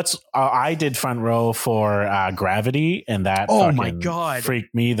 I mean, I did front row for Gravity, and that Oh my fucking God.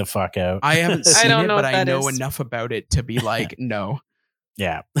 freaked me the fuck out. I haven't I seen don't it, know but what I that know is. enough about it to be like, no.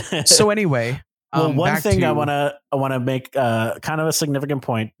 Yeah. So anyway, Well, one back thing to- I want to make kind of a significant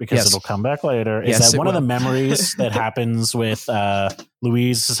point, because Yes. it'll come back later, is Yes, that it one of the will. memories that happens with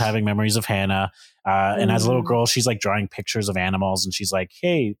Louise is having memories of Hannah, and as a little Mm. girl, she's like drawing pictures of animals, and she's like,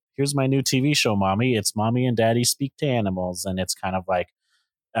 "Hey, here's my new TV show, Mommy. It's Mommy and Daddy Speak to Animals," and it's kind of like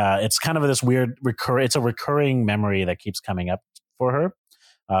it's kind of this weird it's a recurring memory that keeps coming up for her.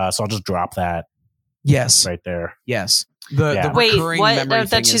 So I'll just drop that yes, right there. yes. Yeah. The Wait, recurring what? memory thing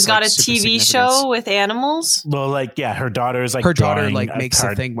That she's is, got like, a super TV significance. show with animals? Well, like, yeah, her daughter's like Her daughter drawing like makes a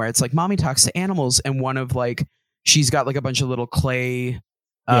card- thing where it's like, mommy talks to animals, and one of like she's got like a bunch of little clay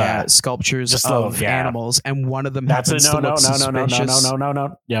Yeah. sculptures Just of little- yeah. animals, and one of them That's happens it. to look suspicious.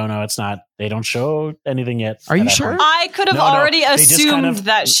 No, it's not. They don't show anything yet. Are at you that sure? point. I could have No, no, already they just assumed kind of-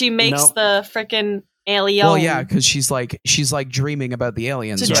 that she makes Nope. the freaking alien. Well, yeah, because she's like dreaming about the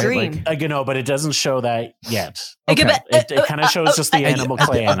aliens. It's a right? dream. Like, But it doesn't show that yet. Okay. It kind of shows just the animal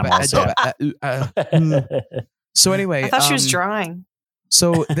clay animals. So anyway, I thought she was um, drawing.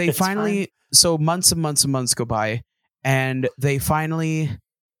 So they It's finally, so months and months and months go by, and they finally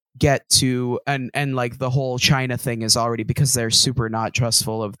get to, and like the whole China thing is already, because they're super not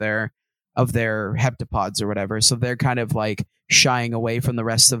trustful of their heptapods or whatever. So they're kind of like shying away from the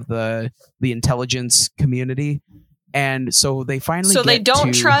rest of the intelligence community, and so they finally. So they get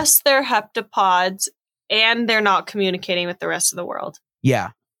don't to- trust their heptapods, and they're not communicating with the rest of the world. Yeah.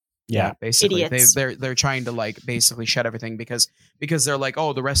 Yeah. Basically, Idiots. they're trying to like basically shut everything because they're like,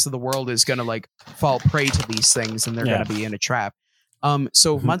 oh, the rest of the world is gonna like fall prey to these things and they're Yeah. gonna be in a trap.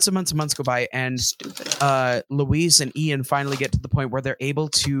 So Mhm. months and months and months go by, and Stupid. Louise and Ian finally get to the point where they're able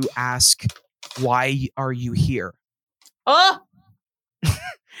to ask, "Why are you here?" Oh,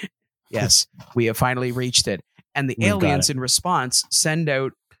 Yes, we have finally reached it. And the We've got aliens, it. in response, send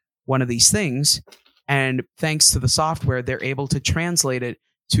out one of these things, and thanks to the software, they're able to translate it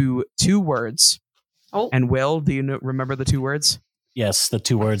to 2 words. oh, And Will, do you remember the 2 words? Yes, the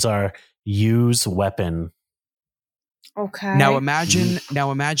 2 words are use weapon. okay. Now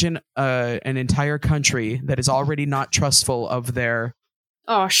imagine an entire country that is already not trustful of their.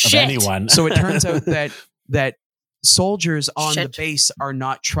 oh Of shit! anyone. So it turns out that soldiers on the Shit. base are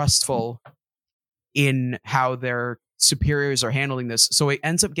not trustful in how their superiors are handling this. So it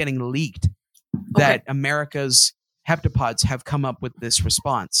ends up getting leaked that America's heptapods have come up with this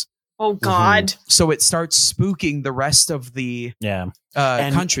response. Oh god. So it starts spooking the rest of the Yeah.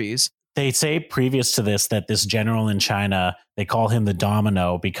 And- countries. They say previous to this that this general in China, they call him the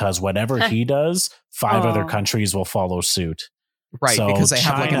domino because whatever he does, 5 other Oh. countries will follow suit. Right, So because they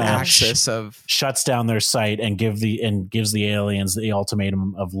have like an China axis of Shuts down their site and gives the aliens the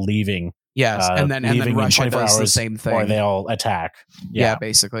ultimatum of leaving. yes, and then leaving in Russia 24 does the hours same thing. Or they'll attack. Yeah,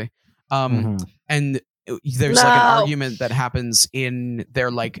 basically. Mhm. And there's like an No. argument that happens in their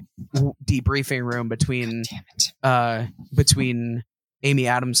like debriefing room between Damn it. between Amy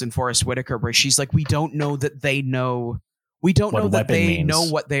Adams and Forrest Whitaker, where she's like, we don't know that they know. We don't What know that weapon they means. know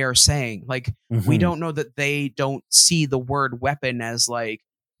what they are saying. Like, we Mhm. don't know that they don't see the word weapon as like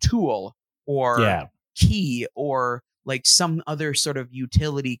tool or Yeah. key or like some other sort of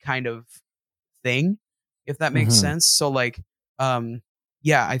utility kind of thing, if that makes sense. So like,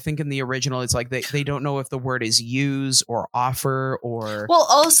 yeah, I think in the original, it's like they don't know if the word is use or offer or. Well,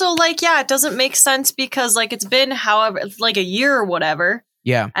 also like, yeah, it doesn't make sense because like it's been however like a year or whatever.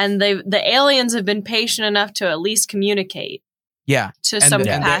 Yeah. And the aliens have been patient enough to at least communicate. Yeah. To some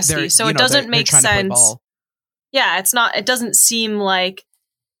capacity. So it doesn't make sense. Yeah, it doesn't seem like,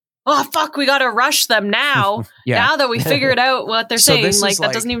 oh fuck, we gotta rush them now. Now that we figured out what they're saying, like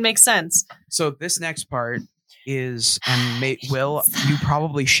that doesn't even make sense. So this next part is, and Will, you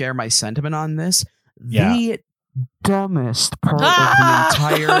probably share my sentiment on this. The dumbest part of the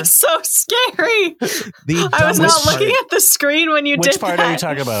entire. So scary. I was not looking at the screen when you did that. Which part are you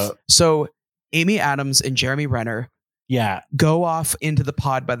talking about? So Amy Adams and Jeremy Renner go off into the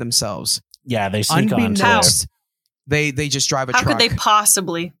pod by themselves. Yeah, they sneak on. They just drive a truck. How could they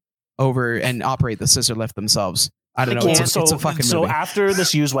possibly over and operate the scissor lift themselves? I don't know. It's a fucking movie. So after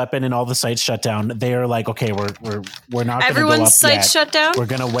this used weapon and all the sites shut down, they are like, okay, we're not. Everyone's sites shut down. We're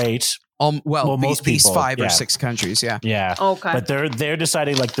gonna wait. Most these 5 or 6 countries, yeah. Okay, but they're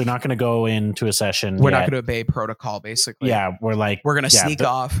deciding like they're not going to go into a session. We're not going to obey protocol, basically. Yeah, we're going to sneak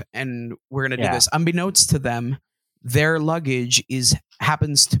off and we're going to do this. Unbeknownst to them, their luggage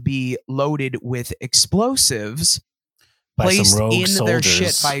happens to be loaded with explosives placed in their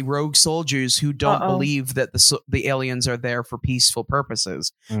shit by rogue soldiers who don't believe that the aliens are there for peaceful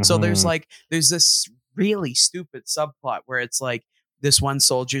purposes. So there's this really stupid subplot where it's like, this one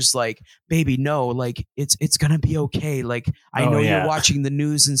soldier's like, baby, no, like it's gonna be okay. Like I know you're watching the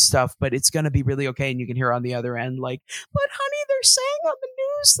news and stuff, but it's gonna be really okay. And you can hear on the other end, like, but honey, they're saying on the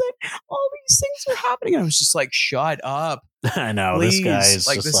news that all these things are happening. And I was just like, shut up. I know, please. This guy's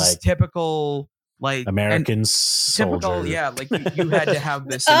like, just this is typical, like American soldier. Typical, yeah. Like you had to have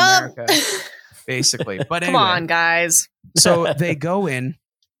this in America, basically. But anyway, come on, guys. So they go in,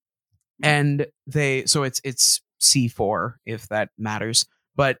 and it's C4, if that matters,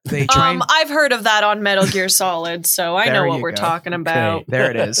 but they try. I've heard of that on Metal Gear Solid, so I know what we're talking about. Okay.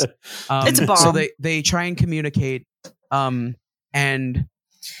 There it is. It's a bomb. So they try and communicate, and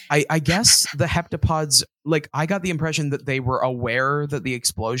I guess the heptapods, like I got the impression that they were aware that the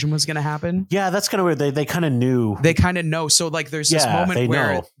explosion was going to happen. Yeah, that's kind of weird. They kind of knew. They kind of know. So like there's this moment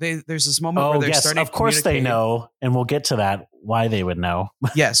where there's this moment where they're starting. Of course they know, and we'll get to that. Why they would know?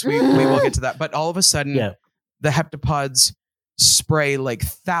 Yes, we will get to that. But all of a sudden, the heptapods spray like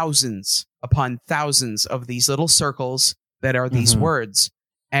thousands upon thousands of these little circles that are these words.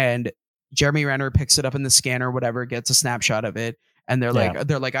 And Jeremy Renner picks it up in the scanner, whatever, gets a snapshot of it. And they're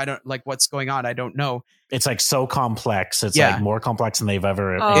like, I don't like what's going on. I don't know. It's like so complex. It's like more complex than they've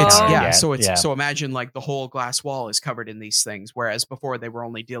ever. So imagine like the whole glass wall is covered in these things. Whereas before they were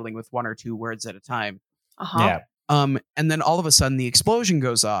only dealing with 1 or 2 words at a time. And then all of a sudden the explosion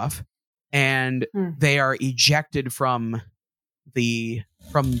goes off. And they are ejected from the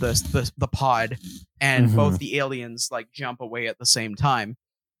pod, and both the aliens like jump away at the same time.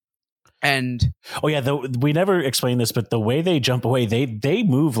 And we never explained this, but the way they jump away, they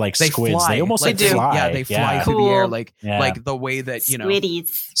move like squids. Fly. They almost like they fly. Yeah, they fly through the air like the way that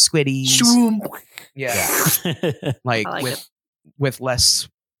squiddies. Yeah, like with less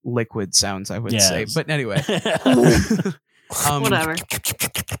liquid sounds, I would say. But anyway. Whatever.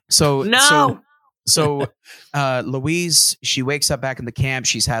 So Louise, she wakes up back in the camp.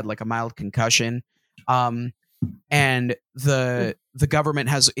 She's had like a mild concussion. And the government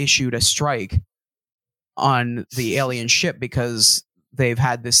has issued a strike on the alien ship because they've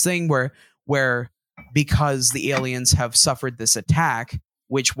had this thing where because the aliens have suffered this attack,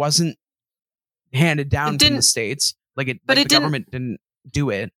 which wasn't handed down from the States, the government didn't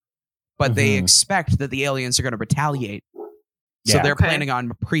do it, but they expect that the aliens are going to retaliate. So they're planning on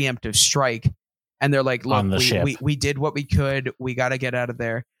a preemptive strike, and they're like, look, we did what we could. We got to get out of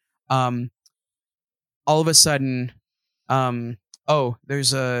there. All of a sudden,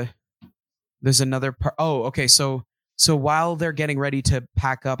 there's another part. Oh, okay. So while they're getting ready to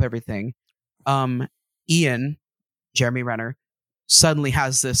pack up everything, Ian, Jeremy Renner, suddenly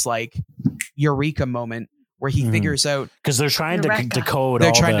has this like eureka moment where he figures out, because they're trying to decode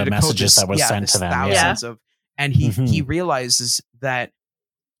all the messages that was sent to them. Thousands of. And he realizes that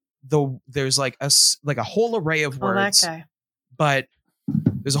there's like a whole array of words, but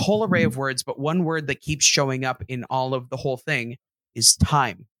there's a whole array of words, but one word that keeps showing up in all of the whole thing is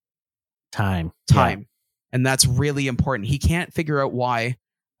time. Time. And that's really important. He can't figure out why.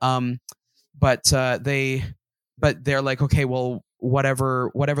 But they're like, okay, well,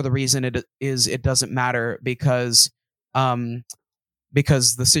 whatever the reason it is, it doesn't matter because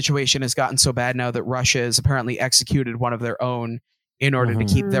because the situation has gotten so bad now that Russia has apparently executed one of their own in order to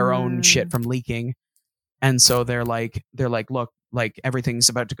keep their own shit from leaking. And so they're like, look, like everything's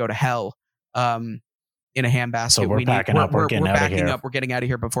about to go to hell in a handbasket. So we're backing up. We're getting out of here. We're getting out of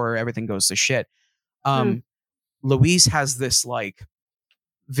here before everything goes to shit. Louise has this like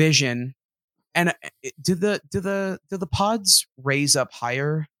vision, and do the pods raise up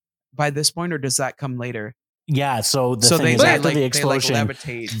higher by this point, or does that come later? Yeah, so the thing is, after the explosion, they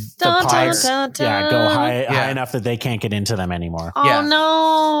levitate. The pods go high enough that they can't get into them anymore. Oh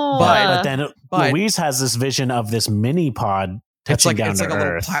no! But then Louise has this vision of this mini pod touching down to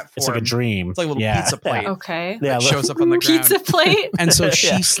Earth. It's like a dream. It's like a little pizza plate. Okay. Yeah, shows up on the ground. Pizza plate. And so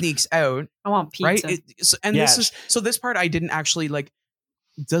she sneaks out. I want pizza. Right? This part I didn't actually like.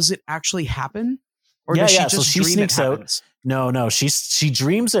 Does it actually happen? Or does she just dream sneaks it out. happens? No. She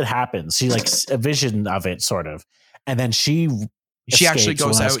dreams it happens. She like a vision of it, sort of, and then she actually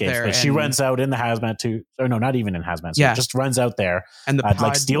goes out there. But she runs out in the hazmat suit, or no, not even in hazmat suit. Yeah. Just runs out there and the pod,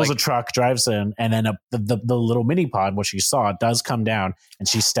 like steals a truck, drives in, and then the little mini pod, what she saw, does come down, and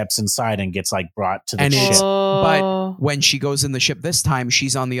she steps inside and gets like brought to the ship. But when she goes in the ship this time,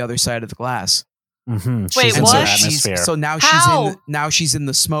 she's on the other side of the glass. Mm-hmm. Wait, she's what? Atmosphere. So now she's in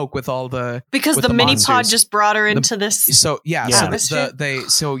the smoke with all the because the mini pod just brought her into this. So the idea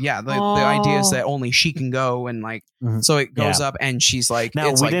is that only she can go, and like so it goes up, and she's like, now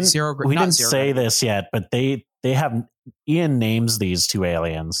it's we like didn't zero. We didn't say this yet, but they have Ian names these two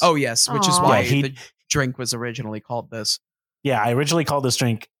aliens. Oh yes, which is why the drink was originally called this. Yeah, I originally called this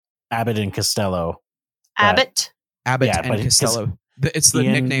drink Abbott and Costello. Abbott and Costello. It's the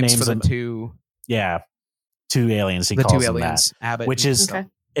Ian nicknames for the them, two. Yeah, two aliens. He the calls two them aliens, that, Abbott, which is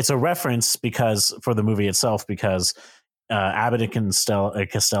it's a reference because for the movie itself, because Abbott and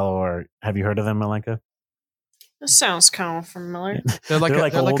Costello, or have you heard of them, Malenka? This sounds kind of familiar. They're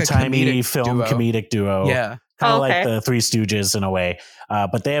like old timey film comedic duo. Yeah, kind of like the Three Stooges in a way,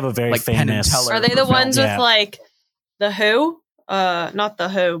 but they have a very famous. Are they the ones with like the Who? Not the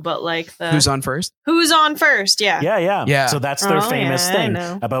Who, but like the Who's on first? Who's on first? Yeah. Yeah. So that's their famous thing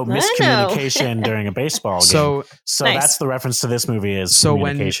about miscommunication during a baseball game. So nice. That's the reference to this movie is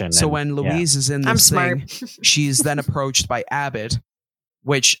communication. When Louise is in this thing, she's then approached by Abbott,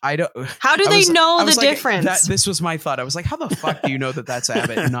 which I don't. How do they know the difference? This was my thought. I was like, how the fuck do you know that that's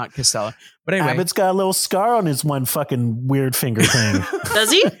Abbott and not Costello? But anyway, Abbott's got a little scar on his one fucking weird finger thing.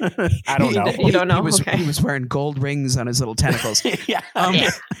 Does he? I don't know. You don't know. He was wearing gold rings on his little tentacles. Yeah.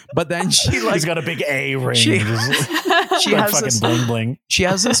 But then he's got a big A ring. She has fucking this, bling bling. She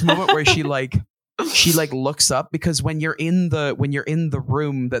has this moment where she looks up, because when you're in the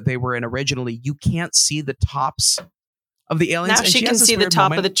room that they were in originally, you can't see the tops of the aliens. Now she can see the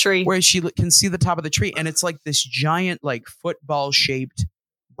top of the tree, where she can see the top of the tree, and it's like this giant, like football shaped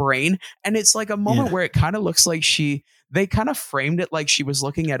brain, and it's like a moment where it kind of looks like they kind of framed it like she was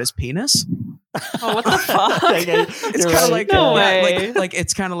looking at his penis. Oh, what the fuck? It's kind of like no way. Like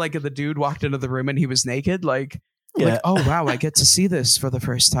it's kind of like if the dude walked into the room and he was naked, like oh wow, I get to see this for the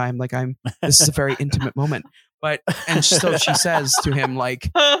first time. Like this is a very intimate moment. And so she says to him, where's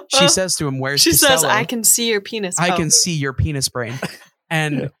Costello? She says, I can see your penis. I can see your penis brain.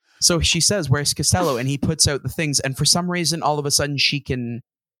 And so she says, where's Costello? And he puts out the things. And for some reason, all of a sudden she can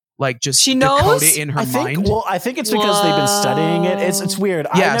she knows? decode it in her mind. Well, I think it's because they've been studying it. It's weird.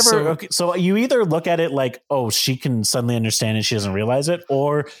 Yeah, so you either look at it like, oh, she can suddenly understand it, she doesn't realize it,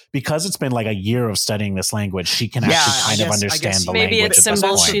 or because it's been like a year of studying this language, she can actually kind of understand the language. Maybe it's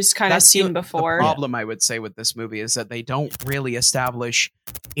symbols she's kind of seen before. The problem I would say with this movie is that they don't really establish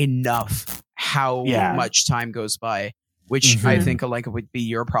enough how much time goes by, which I think would be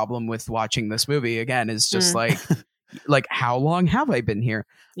your problem with watching this movie again, is just like how long have I been here?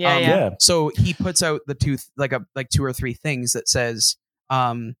 So he puts out the two two or three things that says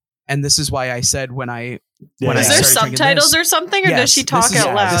and this is why I said when I is there subtitles or something, or does she talk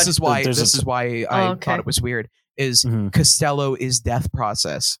out loud? This is why I thought it was weird, is Costello is death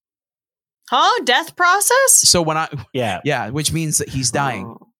process. Death process? So when which means that he's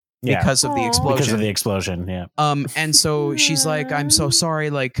dying. Because of the explosion. Because of the explosion, yeah. And so she's like, I'm so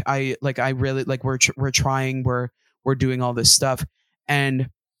sorry. I really we're trying, we're doing all this stuff. And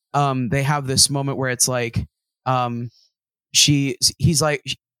they have this moment where it's like she's like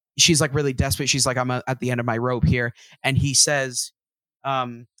really desperate. She's like, I'm at the end of my rope here. And he says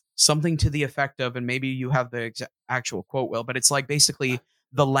something to the effect of, and maybe you have the actual quote, Will, but it's like basically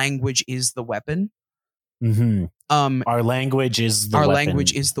the language is the weapon. Mm-hmm. Our language is the weapon,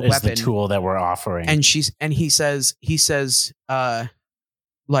 language is the weapon, the tool that we're offering. And he says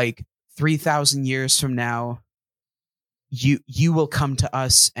like 3,000 years from now, you will come to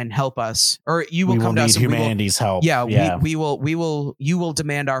us and help us, or you will We come to need us and humanity's help. you will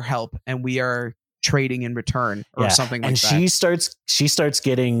demand our help, and we are trading in return or something like and that. she starts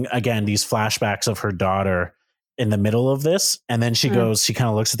getting again these flashbacks of her daughter in the middle of this, and then she goes, she kind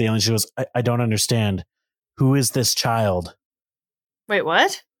of looks at the alien, she goes, I don't understand, who is this child? Wait,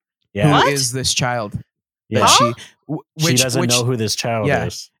 what? Who is this child? Yeah. That Huh? She doesn't know who this child Yeah.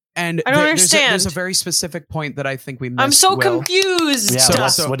 is. And I don't there's a understand. very specific point that I think we missed. I'm so Will. confused. Yeah,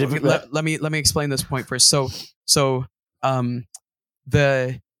 So what did we- let me explain this point first. So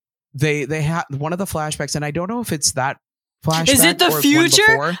they have one of the flashbacks, and I don't know if it's that flashback. Is it the or if one future?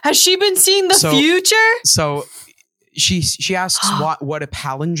 before. Has she been seeing the So- future? So she asks what a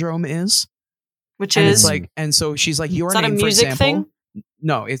palindrome is, Which and is it's like, and so she's like, your Is that a name, for music example. thing?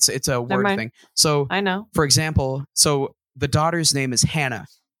 No, it's a word mind. thing. So I know. for example, so the daughter's name is Hannah,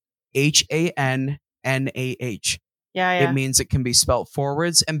 HANNAH. Yeah. It means it can be spelt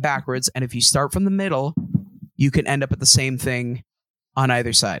forwards and backwards, and if you start from the middle, you can end up at the same thing on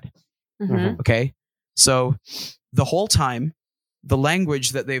either side. Mhm. Okay, so the whole time, the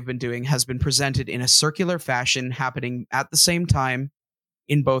language that they've been doing has been presented in a circular fashion, happening at the same time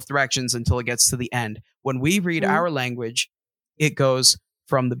in both directions until it gets to the end. When we read Mhm. our language, it goes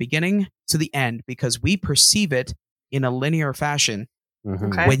from the beginning to the end because we perceive it in a linear fashion.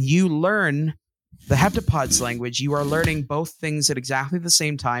 Mhm. Okay. When you learn the heptapod's language, you are learning both things at exactly the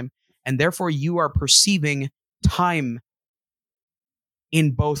same time, and therefore you are perceiving time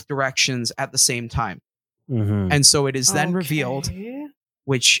in both directions at the same time. Mhm. And so it is then revealed, Okay.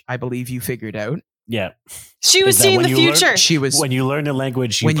 which I believe you figured out. Yeah. She was Is that seeing when the you learn- future. She was When you learn the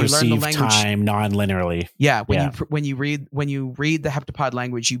language, you When you learn the perceive language- time non-linearly. when you read the heptapod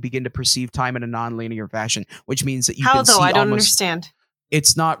language, you begin to perceive time in a non-linear fashion, which means that you How can though? see I don't almost. understand.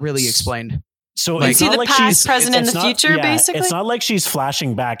 It's not really explained. So Like- it's See not the like past, she's present, and it's the not- future, yeah, basically? It's not like she's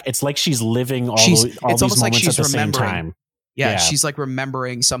flashing back. It's like she's living all She's- these it's almost like moments she's at the same remembering. time. Yeah, Yeah. she's like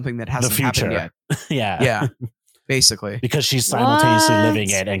remembering something that hasn't future. happened yet. Yeah. Yeah, basically. Because she's simultaneously What? living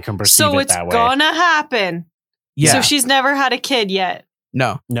it and can perceive So it it's that way. gonna happen. Yeah. So she's never had a kid yet.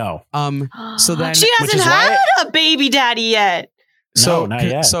 No. No. So then- she Which hasn't is why- had a baby daddy yet. So not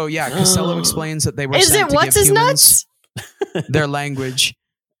yet. So yeah, Costello explains that they were Is sent it to what's give his humans nuts? their language,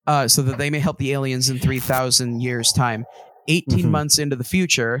 so that they may help the aliens in 3,000 years' time. 18 Mhm. months into the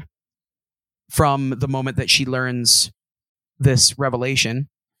future, from the moment that she learns this revelation,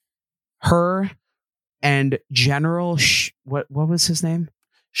 her and General what was his name?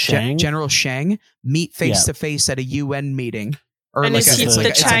 Shang? General Shang meet face to face at a UN meeting. Or And like is he it's the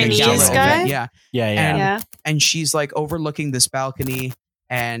like it's like a Chinese gala guy? event. Yeah. Yeah. Yeah. And she's like overlooking this balcony,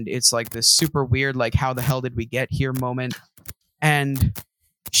 and it's like this super weird, like, how the hell did we get here moment. And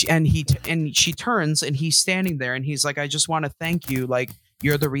she turns, and he's standing there, and he's like, I just want to thank you, like,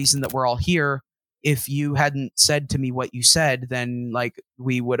 you're the reason that we're all here. If you hadn't said to me what you said, then like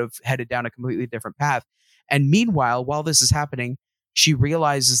we would have headed down a completely different path. And meanwhile, while this is happening, she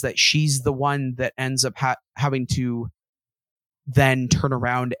realizes that she's the one that ends up having to then turn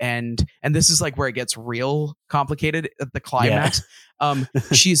around and this is like where it gets real complicated at the climax.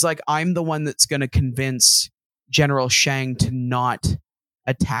 She's like, I'm the one that's going to convince General Shang to not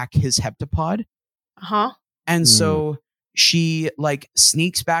attack his heptapod. Huh? And so she like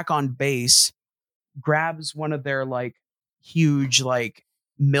sneaks back on base, grabs one of their like huge like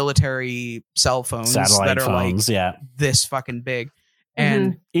military cell phones Satellite that are phones, like this fucking big,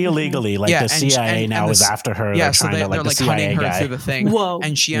 and illegally, like Yeah, the CIA now is this- after her. yeah, They're so trying to they're like the like CIA hunting her guy. through the thing. Whoa.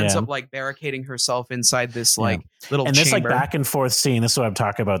 And she ends Yeah. up like barricading herself inside this Yeah. like little And this chamber. like back and forth scene, this is what I'm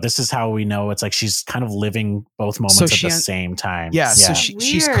talking about. This is how we know it's like she's kind of living both moments So at she the en- same time. Yeah, so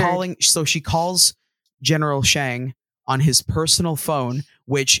she's Weird. calling. So she calls General Shang on his personal phone,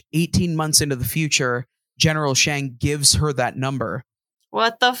 which 18 months into the future, General Shang gives her that number.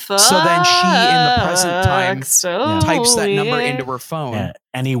 What the fuck? So then she, in the present time, So types that number weird. into her phone. Yeah.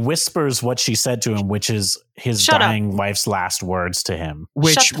 And he whispers what she said to him, which is his Shut up. dying wife's last words to him.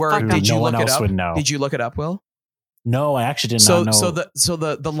 Which Shut the word fuck up. did you No one look it else up? would know. Did you look it up, Will? No, I actually did So not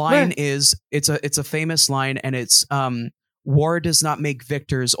know. the line is it's a famous line, and it's war does not make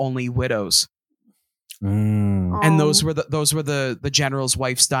victors, only widows. Mm. And those were the general's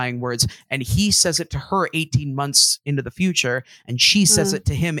wife's dying words, and he says it to her 18 months into the future, and she says it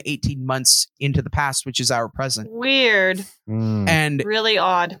to him 18 months into the past, which is our present. Weird. Mm. And Really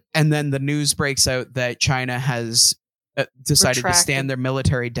odd. and then the news breaks out that China has decided to Retracted. stand their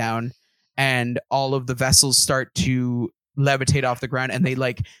military down, and all of the vessels start to levitate off the ground, and they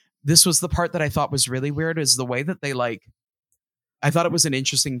like, this was the part that I thought was really weird, is the way that they like, I thought it was an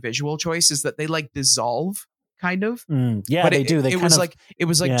interesting visual choice, is that they like dissolve kind of. Yeah, But they do. They it was kind of, like it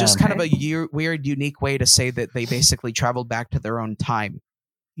was like yeah. just kind of a weird, unique way to say that they basically traveled back to their own time,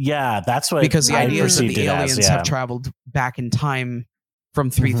 yeah, that's what because the I idea is that perceived the it aliens as, yeah. have traveled back in time from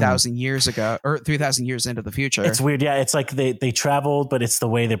 3,000 years ago, or 3,000 years into the future. It's weird. Yeah, it's like they traveled, but it's the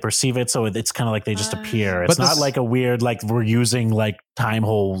way they perceive it. So it's kind of like they just appear. It's But not this- like a weird, like we're using like time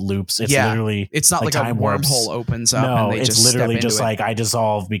hole loops. It's literally, it's not like a time warps. wormhole opens up. No, and they it's just literally step just into it. like I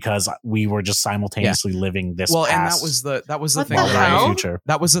dissolved because we were just simultaneously living this. Well, and past that was the What thing the that hell? I future.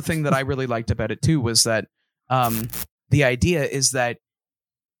 that was the thing that I really liked about it too, was that the idea is that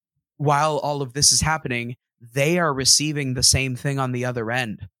while all of this is happening, they are receiving the same thing on the other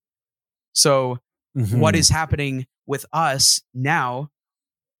end. So what is happening with us now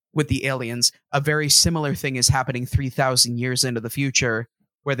with the aliens, a very similar thing is happening 3,000 years into the future,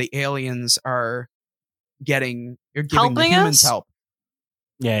 where the aliens are giving the Helping humans us? help.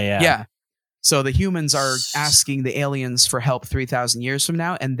 Yeah. So the humans are asking the aliens for help 3,000 years from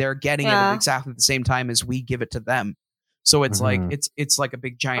now, and they're getting it Yeah. at exactly the same time as we give it to them. So it's like Mhm. it's like a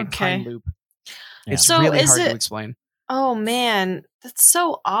big giant Okay. time loop. Yeah. It's So really is hard to it- explain. Oh man, that's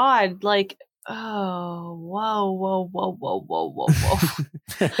so odd. Like, oh, whoa.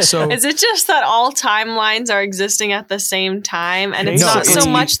 So Is it just that all timelines are existing at the same time, and it's No, not so it's-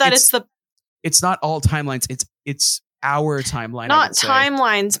 much that it's the it's not all timelines. It's our timeline. I not would say.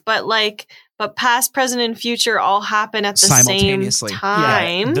 timelines, but past, present, and future all happen at the same Simultaneously.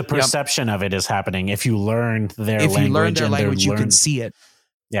 time. The perception of it is happening. If you learned their If language, you learn their and language, you can learned- see it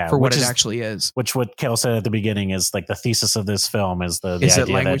yeah, for what which it is- actually is. Which what Kale said at the beginning is like the thesis of this film is the Is that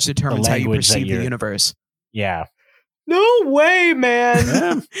idea language that determines the how you language that perceive the you're- universe? Yeah. No way,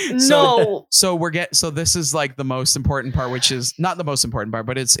 man. No. So so this is like the most important part, which is not the most important part,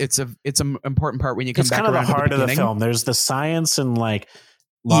 but it's an important part when you come It's back kind of the around to heart of the beginning. film. There's the science and like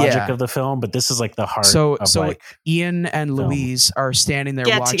logic Yeah. of the film, but this is like the heart So of so Ian and film. Louise are standing there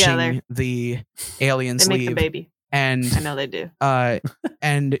Get watching together. the aliens They make the leave, baby. and I know they do.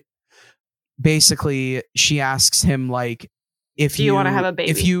 and basically she asks him like, if Do you wanna have a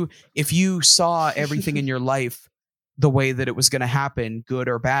baby? if you saw everything in your life the way that it was going to happen, good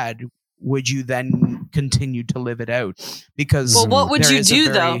or bad, would you then continue to live it out? Because Well, what would there you is a do,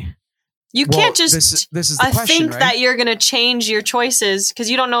 though? very- You Well, can't just this is the question, think right? that you're going to change your choices because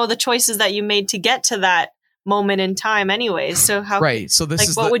you don't know the choices that you made to get to that moment in time anyways. So how Right. So this like,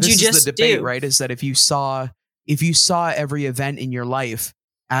 is what the, would this you is just the debate, do? right? Is that if you saw every event in your life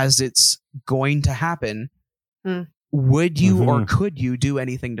as it's going to happen, Hmm. would you or Mhm. could you do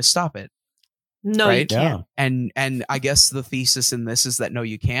anything to stop it? no, you right? can't. And I guess the thesis in this is that no,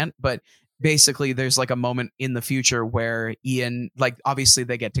 you can't. But basically, there's like a moment in the future where Ian, like, obviously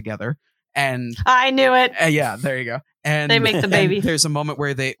they get together, and I knew it. yeah, there you go. And They make the and baby. there's a moment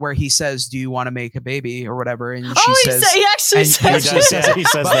where he says, "Do you want to make a baby or whatever?" And she Oh, says, he actually and says he does, that. yeah, he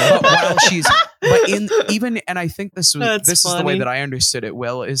says but, that. but while she's but in even and I think this That's is the way funny. that I understood it,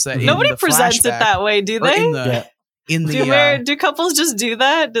 Will, is that in Nobody the presents it flashback- that way, do or they? in the Yeah. in the Do couples just do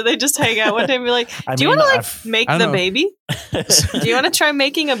that? Do they just hang out one day and be like, I "Do you mean, want to like I've- make I the don't know. baby? Do you want to try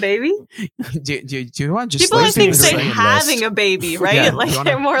making a baby?" do you want to just People I like think this say second having list. a baby, right? Yeah, like you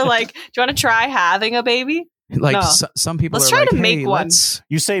wanna- they're more like, "Do you want to try having a baby?" like No. some people Let's are try like, to hey, make one. let's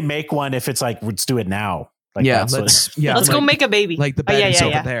You say make one if it's like let's do it now. Like yeah, that's what- let's yeah, Let's go like- make a baby. like the Oh, bed yeah, is yeah,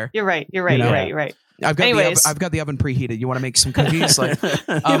 over yeah. there. You're right. You're right. You know? You're right. You're right. I've got Anyways. I've got the oven preheated. You want to make some cookies? Like, You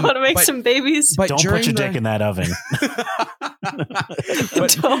want to make but- some babies? but Don't during put your the, dick in that oven.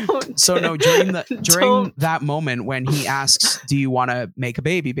 but- Don't. so no, during Don't. that moment when he asks, "Do you want to make a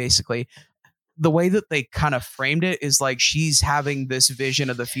baby?" Basically, the way that they kind of framed it is like she's having this vision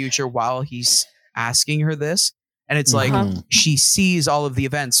of the future while he's asking her this, and it's like Mhm. she sees all of the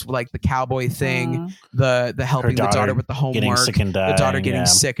events, like the cowboy thing, the helping the daughter daughter with the getting homework, sick and dying. the daughter getting yeah.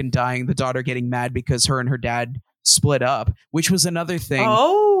 sick and dying, the daughter getting mad because her and her dad split up, which was another thing.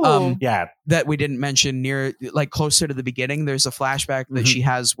 Oh. Yeah, That we didn't mention near, like, closer to the beginning. There's a flashback that Mhm. she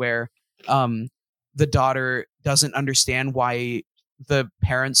has where the daughter doesn't understand why the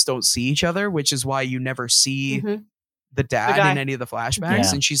parents don't see each other, which is why you never see Mhm. the dad guy. in any of the flashbacks.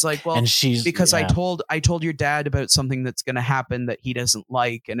 Yeah. And she's like, well, and she's because yeah. I told your dad about something that's going to happen that he doesn't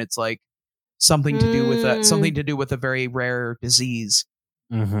like, and it's like something to do with Mm. something to do with a very rare disease.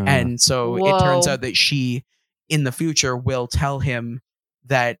 Mhm. And so it turns Whoa. out that she in the future will tell him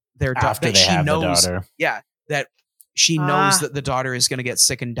that their after that they she have knows the daughter. that she knows Ah. that the daughter is going to get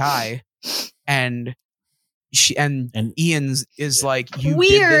sick and die, and And- Ian's is like, you did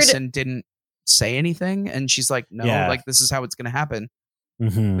Weird. this and didn't say anything, and she's like, no, Yeah. like this is how it's going to happen.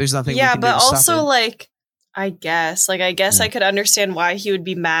 Mhm. There's nothing. we Yeah, can do but to stop also it. like I guess I could understand why he would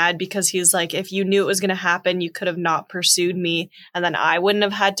be mad, because he's like, if you knew it was going to happen, you could have not pursued me, and then I wouldn't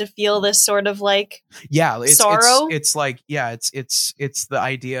have had to feel this sort of like sorrow. It's like, yeah, it's the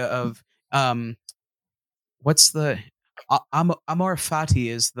idea of what's the amor fati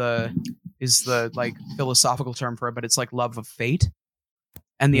is the like philosophical term for it, but it's like love of fate.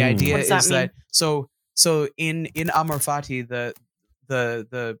 And the idea is that so in amor fati,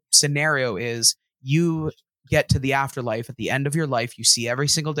 the scenario is you get to the afterlife at the end of your life, you see every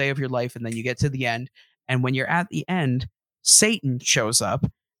single day of your life, and then you get to the end, and when you're at the end, Satan shows up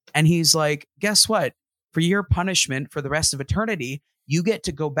and he's like, guess what, for your punishment for the rest of eternity, you get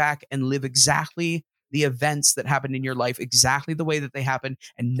to go back and live exactly the events that happened in your life exactly the way that they happened,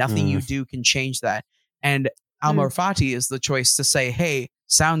 and nothing you do can change that. And amor fati is the choice to say, hey,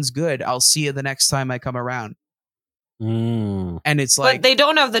 sounds good, I'll see you the next time I come around. And it's like, but they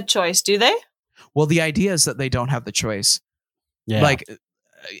don't have the choice, do they? Well, the idea is that they don't have the choice. Yeah. Like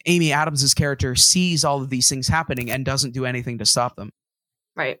Amy Adams's character sees all of these things happening and doesn't do anything to stop them.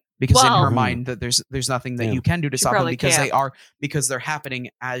 Right. Because in her mind that there's nothing that you can do to stop them, because can't. because they're happening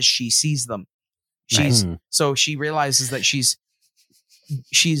as she sees them. So she realizes that she's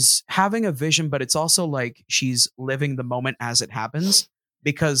having a vision, but it's also like she's living the moment as it happens,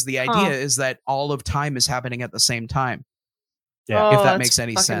 because the idea is that all of time is happening at the same time. Yeah. If that makes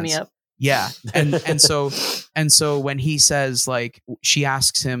any sense. Me up. Yeah. And so when he says, like, she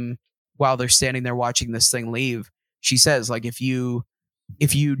asks him while they're standing there watching this thing leave, she says, like, if you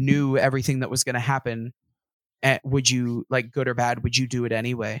knew everything that was going to happen, would you, like, good or bad, would you do it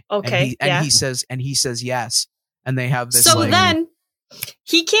anyway? Okay. And he says yes. And they have this. So then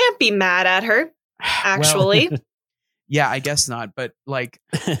he can't be mad at her, actually. Well, yeah, I guess not. But like,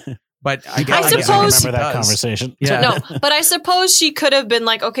 but I suppose I remember that conversation. Yeah. No, but I suppose she could have been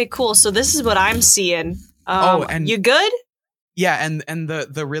like, okay, cool. So this is what I'm seeing. And you good? Yeah. And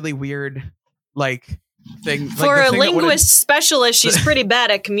the really weird, like, thing for like, a linguist specialist, she's pretty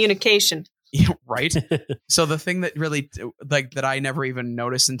bad at communication. Yeah, right. So the thing that really, like, that I never even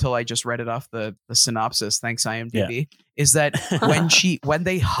noticed until I just read it off the synopsis, thanks IMDb, is that when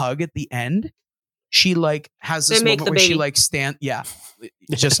they hug at the end, she like has this moment where she like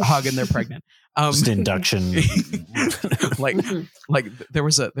just hug and they're pregnant. Just induction. like there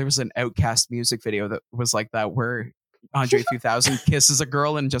was an Outcast music video that was like that, where Andre 3000 kisses a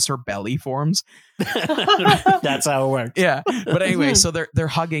girl and just her belly forms. That's how it works. Yeah. But anyway, so they're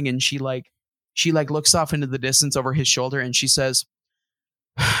hugging, and she looks off into the distance over his shoulder, and she says,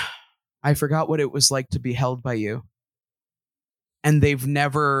 I forgot what it was like to be held by you. And they've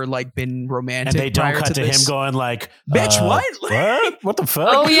never like been romantic. And they don't cut to him this. going like, bitch, what? What the fuck?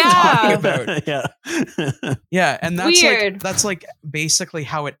 Oh yeah. About? Yeah. Yeah. And that's weird. That's like basically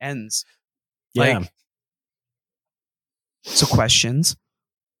how it ends. Yeah. Like, so questions.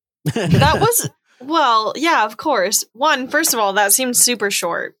 That was, well, yeah, of course. First of all, that seemed super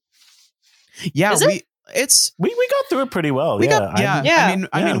short. Yeah, Is it? we got through it pretty well. I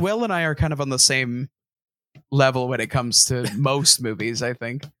mean, Will and I are kind of on the same level when it comes to most movies, I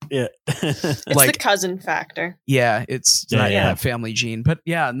think. Yeah. It's like the cousin factor. Yeah, it's not that family gene, but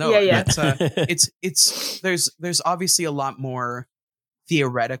it's there's obviously a lot more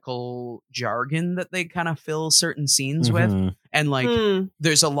theoretical jargon that they kind of fill certain scenes with, and like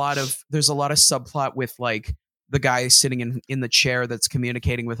there's a lot of subplot with like the guy sitting in the chair that's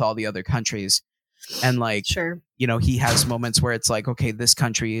communicating with all the other countries, and like you know, he has moments where it's like, okay, this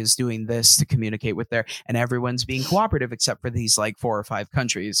country is doing this to communicate with there, and everyone's being cooperative except for these like 4 or 5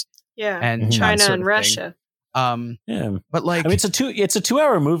 countries, and China and Russia. But like, I mean, it's a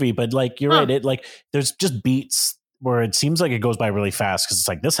 2-hour movie, but like you're right, it like there's just beats where it seems like it goes by really fast, because it's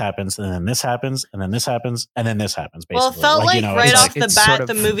like this happens, and then this happens, and then this happens, and then this happens. Basically, well, it felt like, you know, right off the bat, sort of,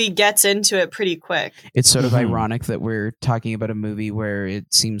 the movie gets into it pretty quick. It's sort of ironic that we're talking about a movie where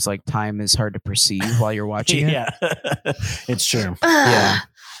it seems like time is hard to perceive while you're watching it. Yeah, it's true. Yeah.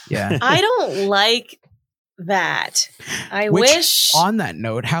 I don't like that. I wish. On that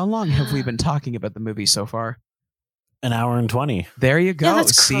note, how long have we been talking about the movie so far? An hour and 20. There you go. Yeah,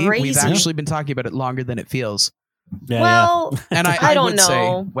 that's See, crazy. we've actually been talking about it longer than it feels. Yeah, well, and I don't would know.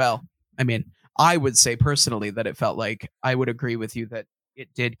 say, well, I mean, I would say personally that it felt like, I would agree with you that we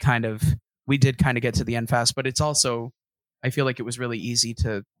did kind of get to the end fast, but it's also, I feel like it was really easy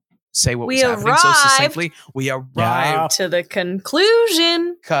to say what was happening so succinctly. We arrived to the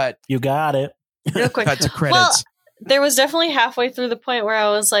conclusion. Cut. You got it. Real quick. Cut to credits. Well, there was definitely halfway through the point where I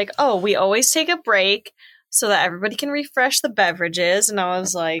was like, oh, we always take a break so that everybody can refresh the beverages. And I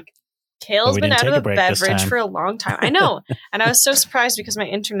was like, Kale's we been didn't out take of a a break this beverage time. for a long time. I know. And I was so surprised because my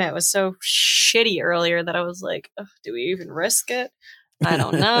internet was so shitty earlier that I was like, "Ugh, do we even risk it? I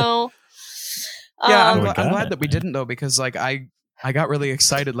don't know. Yeah, we I'm got glad it, that we man. didn't though, because like I got really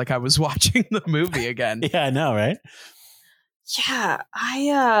excited, like I was watching the movie again. Yeah, I know, right? Yeah,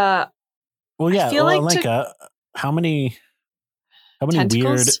 I Well, yeah. feel Well, like Alenka, how many weird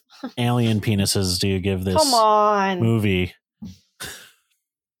tentacles. alien penises do you give this Come on. movie?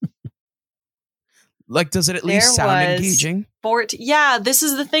 Like, does it at least There sound was- engaging? Yeah, this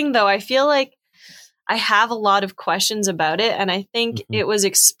is the thing though. I feel like I have a lot of questions about it, and I think Mhm. it was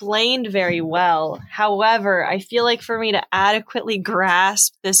explained very well. However, I feel like for me to adequately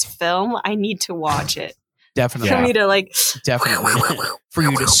grasp this film, I need to watch it. Definitely, For me to like, definitely, for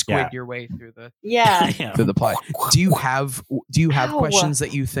you to squid Yeah. your way through the yeah. Yeah. through the plot. Do you have Ow. questions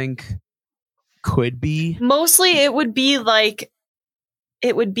that you think could be? Mostly, it would be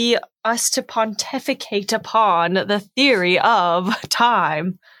us to pontificate upon the theory of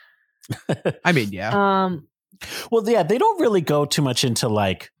time. I mean, yeah, Well, yeah, they don't really go too much into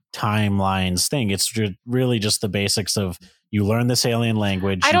like timelines thing. It's really just the basics of you learn this alien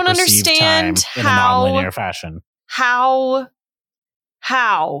language. I you don't perceive understand time in a how- non-linear fashion. how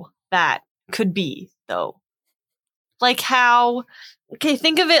that could be though. Like how, okay,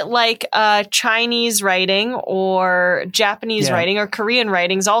 think of it like Chinese writing or Japanese Yeah. writing or Korean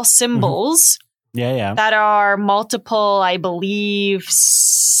writings, all symbols Yeah, yeah. that are multiple, I believe,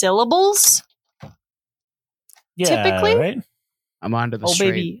 syllables. Yeah, typically- right? I'm onto the Oh,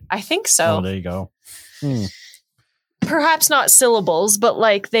 straight. baby. I think so. Oh, there you go. Hmm. Perhaps not syllables, but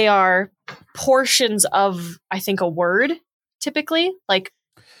like they are portions of, I think, a word typically. Like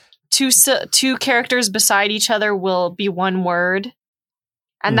two characters beside each other will be one word.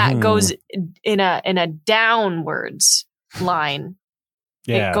 And that Mhm. goes in a downwards line.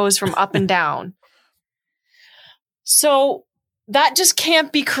 Yeah. It goes from up and down. So that just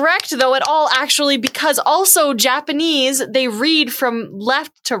can't be correct though at all, actually, because also Japanese, they read from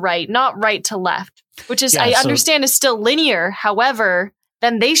left to right, not right to left, which is, Yeah, I so- understand is still linear. However,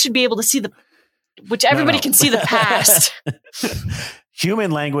 then they should be able to see which everybody No. can see the past.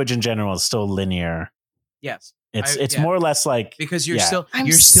 Human language in general is still linear. Yes, It's yeah. more or less like because you're Yeah. still I'm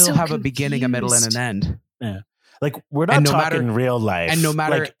you still so have a beginning, a middle, and an confused. end. we're not And no talking matter- real life. and no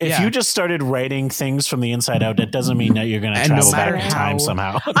matter- like, if yeah. you just started writing things from the inside out, that doesn't mean that you're going to And no travel back matter in time how-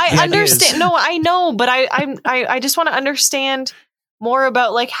 somehow. I The idea understand. is- No, I know, but I just want to understand more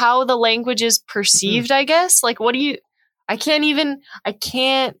about like how the language is perceived, I guess. Like, what do you,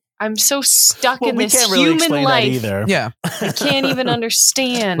 I'm so stuck Well, in we this can't really human explain life. that either. Yeah, I can't even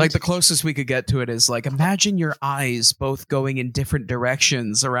understand. like the closest we could get to it is like imagine your eyes both going in different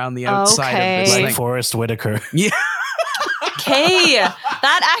directions around the outside of this Okay. Like thing. Forrest Whitaker. okay,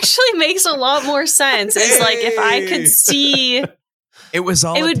 that actually makes a lot more sense. It's like if I Hey. could see, It was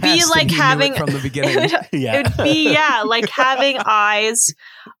all. It a would be test and like he knew it having- from the it beginning. would, Yeah. it would be like having eyes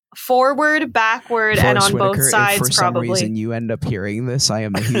forward, backward, and Forrest on both Whitaker, if sides. for some Probably. reason you end up hearing this, I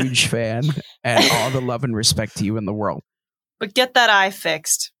am a huge fan and all the love and respect to you in the world. But get that eye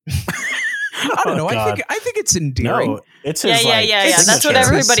fixed. I don't know. Oh, God. I think it's endearing. No, it's Yeah, his yeah, like, yeah. it's That's what his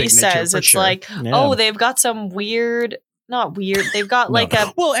everybody signature says. for It's sure. like, Yeah. oh, they've got some weird, not weird. They've got No. like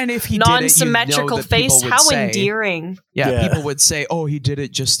a Well, and if he did it, you know non-symmetrical that people face. would How say- endearing. Yeah. people would say, "Oh, he did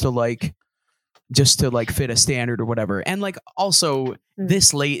it just to fit a standard or whatever." And like also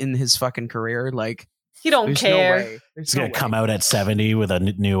this late in his fucking career, like He don't there's care. no way. There's He's no going to way. come out at 70 with a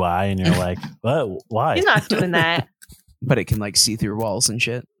new eye, and you're like, what? Why? He's not doing that. But it can like see through walls and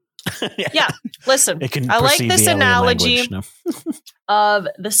shit. Yeah. Listen, It can I like perceive this the alien analogy language. No. of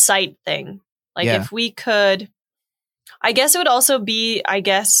the sight thing. Like Yeah. if we could, I guess it would also be, I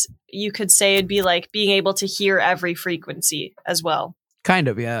guess you could say it'd be like being able to hear every frequency as well. Kind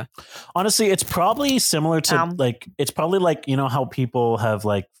of, yeah. Honestly, it's probably similar to like, it's probably like, you know how people have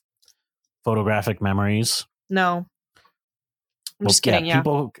like photographic memories? No. I'm just kidding, yeah.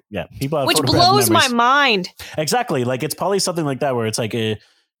 People have Which photographic blows my memories. mind. Exactly. Like it's probably something like that where it's like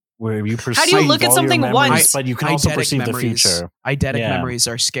where you perceive How do you look at all your something memories, once? but you can also Eidetic perceive the memories- future. Eidetic Yeah. memories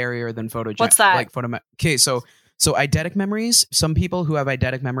are scarier than photogenic. What's that? Like okay, so eidetic memories. Some people who have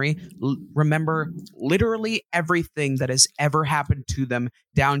eidetic memory remember literally everything that has ever happened to them,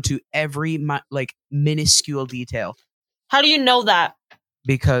 down to every like minuscule detail. How do you know that?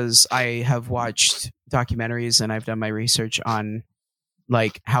 Because I have watched documentaries and I've done my research on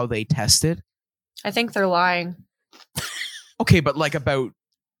like how they test it. I think they're lying. Okay, but like about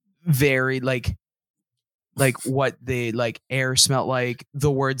very like what the like air smelled like, the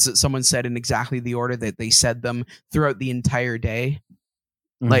words that someone said in exactly the order that they said them throughout the entire day.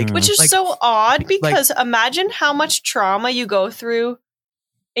 Like, Mhm. Which is like- so odd because imagine how much trauma you go through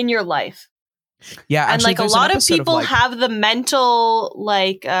in your life. yeah, And actually, like a there's an lot of episode people like, have the mental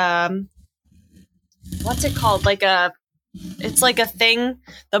like what's it called? It's like a thing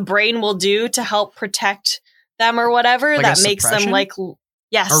the brain will do to help protect them or whatever Like that a makes them suppression? like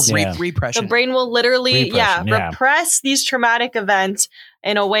yes. or Yeah. repression. The brain will literally Repression, yeah. repress these traumatic events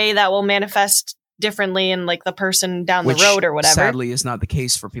in a way that will manifest differently in like the person down which the road or whatever. sadly is not the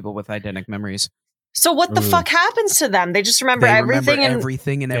case for people with eidetic memories. So what the Ooh. fuck happens to them? They just remember They everything remember and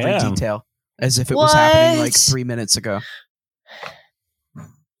everything in every Yeah. detail as if it was happening like What? 3 minutes ago.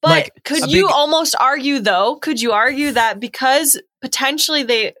 But like, could a you big- almost argue though, could you argue that because potentially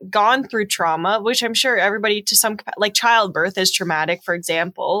they gone through trauma, which I'm sure everybody to some like childbirth is traumatic, for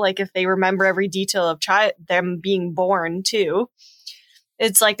example, like if they remember every detail of them being born too,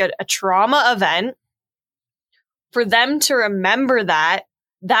 it's like a trauma event. For them to remember that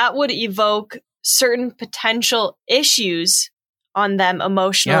would evoke certain potential issues on them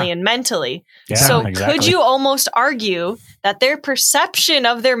emotionally and mentally. Yeah, So exactly. could you almost argue that their perception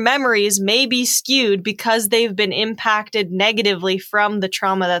of their memories may be skewed because they've been impacted negatively from the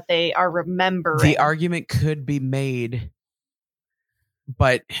trauma that they are remembering? The argument could be made,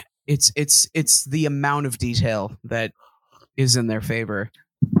 but it's the amount of detail that is in their favor.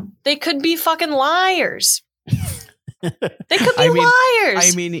 They could be fucking liars. They could be I mean-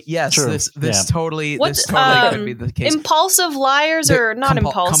 liars. I mean, yes, True. this Yeah. totally What's, could be the case. Impulsive liars are not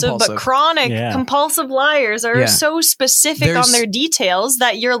impulsive, but compulsive. chronic Yeah. compulsive liars are Yeah. so specific There's- on their details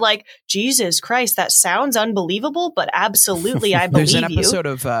that you're like, Jesus Christ, that sounds unbelievable, but absolutely, I There's believe an you. episode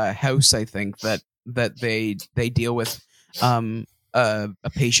of House, I think, that they deal with a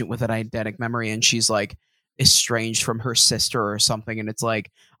patient with an eidetic memory, and she's like estranged from her sister or something, and it's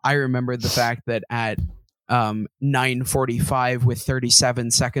like, I remember the fact that at 9:45 with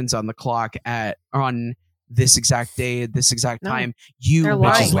 37 seconds on the clock on this exact day at this exact No, time, you they're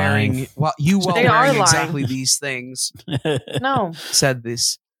while lying. wearing while They are wearing lying. exactly these things No. said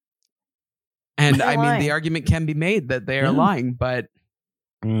this. And They're I mean, lying. the argument can be made that they are Yeah. lying, but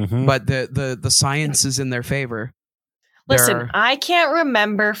Mhm. the science is in their favor. Listen, There are- I can't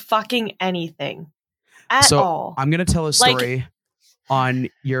remember fucking anything at So, all. I'm going to tell a Like- story on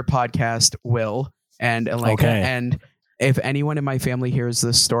your podcast, Will and Alenka. Okay. And if anyone in my family hears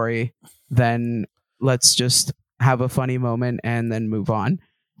this story, then let's just have a funny moment and then move on.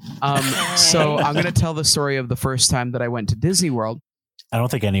 So I'm going to tell the story of the first time that I went to Disney World. I don't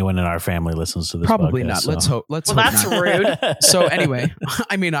think anyone in our family listens to this. Probably podcast, not. so. Let's hope. Let's Well, hope that's not. rude. So anyway,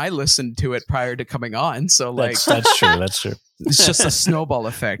 I mean, I listened to it prior to coming on, so like That's true. That's true. it's just a snowball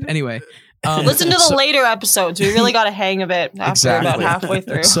effect. Anyway, Listen to the so- later episodes. We really got a hang of it after about Exactly. halfway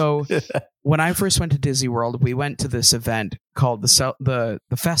through. So when I first went to Disney World, we went to this event called the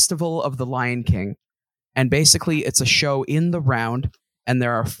Festival of the Lion King, and basically it's a show in the round, and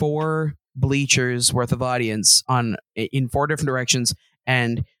there are 4 bleachers worth of audience in 4 different directions,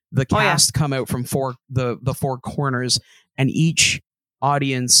 and the Oh, yeah. cast come out from the 4 corners, and each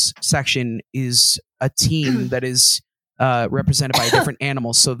audience section is a team that is represented by a different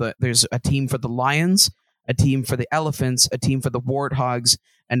animal. So there's a team for the lions, a team for the elephants, a team for the warthogs,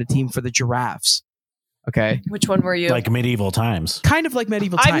 and a team for the giraffes. Okay, Which one were you? Like medieval times. kind of like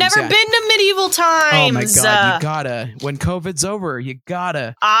medieval times. I've never yeah. been to medieval times. Oh my god, you gotta. When COVID's over, you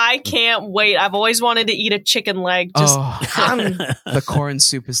gotta. I can't wait. I've always wanted to eat a chicken leg. Just The corn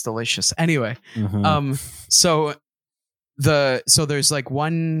soup is delicious. Anyway, Mhm. so there's like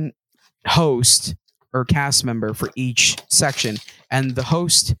one host or cast member for each section, and the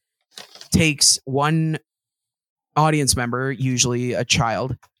host takes one audience member, usually a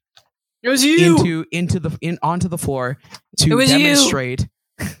child, it was you. onto the floor It to was you. demonstrate.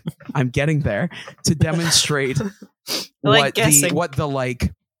 I'm getting there to demonstrate like guessing.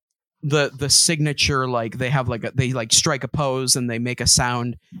 the signature, like they have they strike a pose and they make a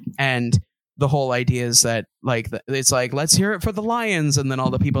sound, and the whole idea is that it's like, let's hear it for the lions, and then all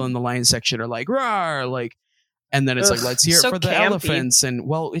the people in the lion section are like roar, like, and then it's Ugh, like, let's hear so it for the campy. elephants, and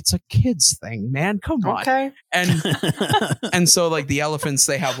well, it's a kids thing, man, come on. Okay. And so like the elephants,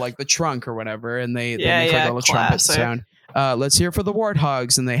 they have like the trunk or whatever, and they make like yeah, a little trumpet classic. sound. Let's hear it for the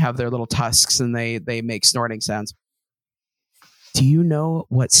warthogs, and they have their little tusks, and they make snorting sounds. Do you know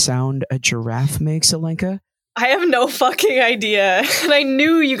what sound a giraffe makes, Alenka? I have no fucking idea. And I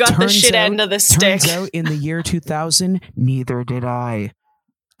knew you got the Turns shit out- end of the stick. Turns out in the year 2000, neither did I.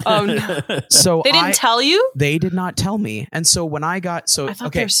 Oh no. So They didn't tell you? they did not tell me. And so when I got I thought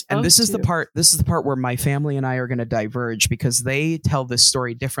okay, they were and this is supposed the part where my family and I are going to diverge, because they tell this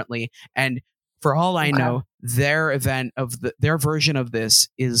story differently, and for all I Okay. know, their version of this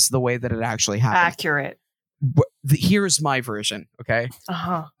is the way that it actually happened. Accurate. Here's my version. Okay.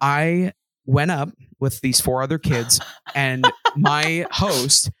 Uh-huh. I went up with these 4 other kids, and my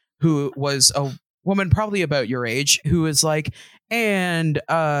host, who was a woman probably about your age, who is like, and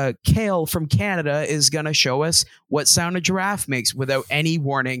Kale from Canada is gonna show us what sound a giraffe makes, without any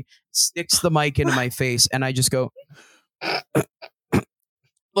warning, sticks the mic into my face, and I just go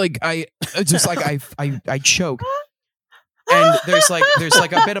like I choke. And there's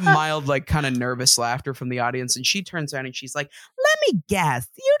like a bit of mild, like kind of nervous laughter from the audience. And she turns around and she's like, let me guess,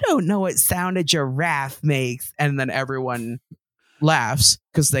 you don't know what sound a giraffe makes. And then everyone laughs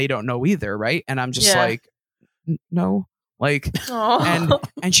because they don't know either. Right. And I'm just like, no, like,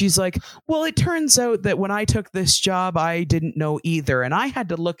 and she's like, well, it turns out that when I took this job, I didn't know either. And I had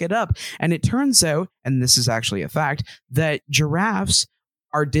to look it up. And it turns out, and this is actually a fact, that giraffes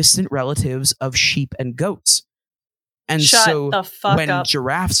are distant relatives of sheep and goats. And so when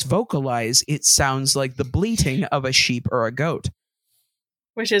giraffes vocalize, it sounds like the bleating of a sheep or a goat.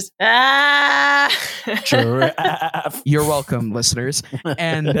 Which is, Giraffe. You're welcome, listeners.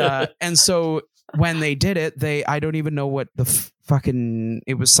 And so when they did it, I don't even know what the fucking,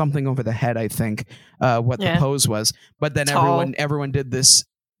 it was something over the head, I think, what the pose was. But then everyone did this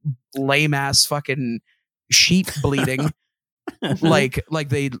lame ass fucking sheep bleating. like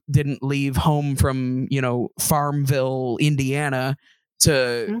they didn't leave home from, Farmville, Indiana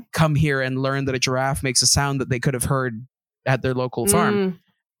to come here and learn that a giraffe makes a sound that they could have heard at their local farm.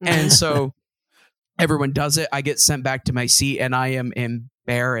 And so everyone does it. I get sent back to my seat and I am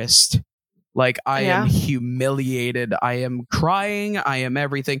embarrassed. Like I am humiliated. I am crying. I am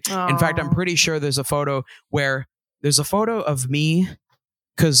everything. In fact, I'm pretty sure there's a photo of me,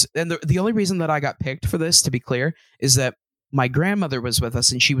 because the only reason that I got picked for this, to be clear, is that my grandmother was with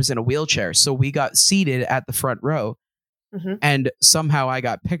us and she was in a wheelchair. So we got seated at the front row. And somehow I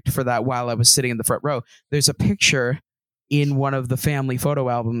got picked for that while I was sitting in the front row. There's a picture in one of the family photo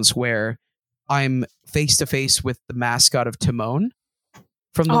albums where I'm face to face with the mascot of Timon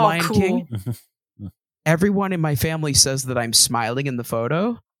from The Lion King. Everyone in my family says that I'm smiling in the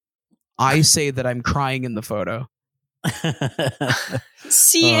photo. I say that I'm crying in the photo.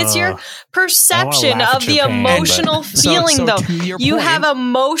 See, it's your perception of the emotional feeling, though. You have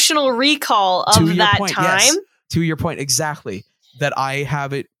emotional recall of that time. Yes, to your point, exactly. That I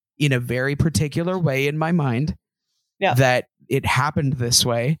have it in a very particular way in my mind. That it happened this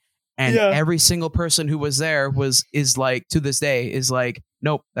way, and every single person who was there is like, to this day, is like,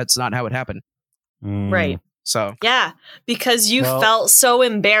 nope, that's not how it happened. Right. So because you felt so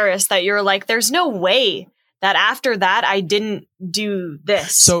embarrassed that you're like, there's no way that after that I didn't do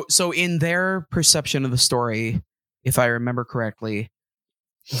this. So in their perception of the story, if I remember correctly,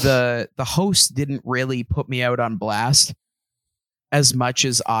 the host didn't really put me out on blast as much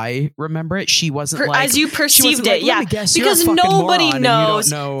as I remember it. She wasn't like, as you perceived it, like, because nobody knows.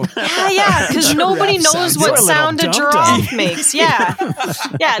 Because nobody knows what sound a giraffe makes. They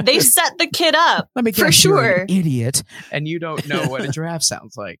set the kid up. Let me guess, for sure. You're an idiot, and you don't know what a giraffe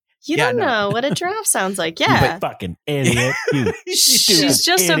sounds like. You don't know what a giraffe sounds like. You fucking idiot. She's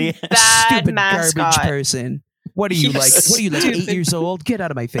just idiot. A bad stupid mascot. Garbage person. What are you like? What are you like? 8 years old? Get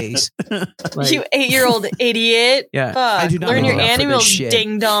out of my face! Like, you 8-year-old idiot! Yeah, fuck. I do not learn your animals,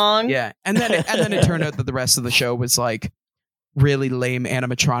 ding dong. Yeah, and then it turned out that the rest of the show was like really lame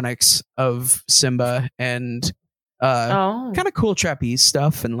animatronics of Simba and kind of cool trapeze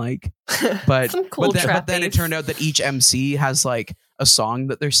stuff and like, but then it turned out that each MC has like a song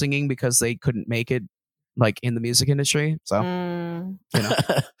that they're singing because they couldn't make it like in the music industry. So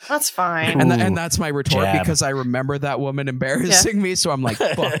that's fine. And that's my retort because I remember that woman embarrassing me. So I'm like,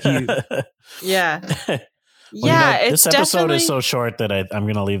 fuck you. This episode is so short that I'm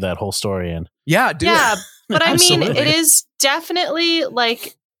going to leave that whole story in. Yeah, do it. But I mean, it is definitely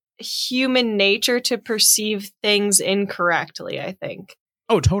like human nature to perceive things incorrectly, I think.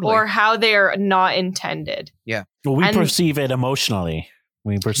 Oh, totally. Or how they're not intended. Yeah. Well, we perceive it emotionally.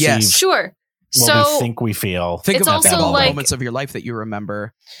 We perceive sure. What we think we feel. Think about all the moments of your life that you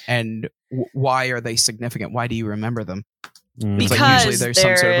remember, and why are they significant? Why do you remember them? Because like usually there's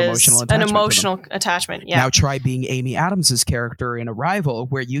some sort of emotional attachment. An emotional attachment. Yeah. Now try being Amy Adams's character in Arrival,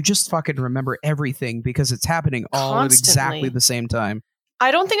 where you just fucking remember everything because it's happening all at exactly the same time.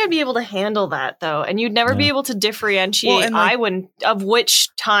 I don't think I'd be able to handle that though, and you'd never be able to differentiate. I wouldn't of which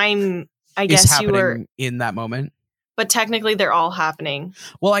time. I guess you were in that moment. But technically, they're all happening.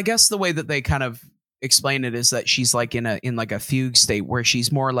 Well, I guess the way that they kind of explain it is that she's like in like a fugue state where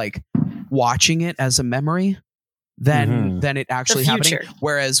she's more like watching it as a memory than it actually happening.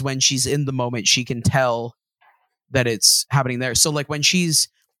 Whereas when she's in the moment, she can tell that it's happening there. So like when she's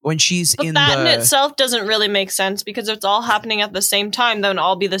But in that in the itself doesn't really make sense because it's all happening at the same time. Then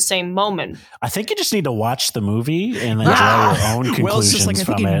all be the same moment. I think you just need to watch the movie and then draw your own conclusions Will's just like, I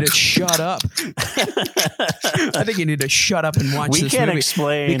think from you need it. to shut up. I think you need to shut up and watch We this can't movie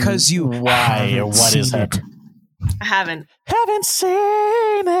explain because you why or what is seen it. I haven't. Haven't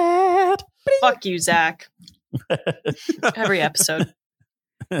seen it. Fuck you, Zach. Every episode.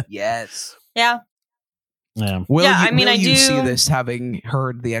 Yes. Yeah. Yeah. Will Yeah, you, I mean, will I you do- see this having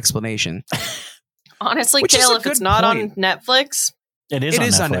heard the explanation? Honestly, Which is Kale, a if it's good not point. on Netflix. It is, It on,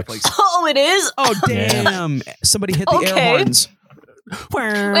 is Netflix. on Netflix. Oh, it is? Oh Yeah. damn! Somebody hit the air Okay. horns.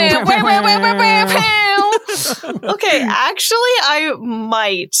 Okay, actually, I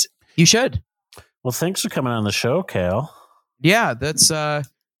might. You should. Well, thanks for coming on the show, Kale. Yeah, this has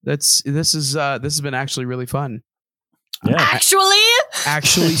been actually really fun. Yeah.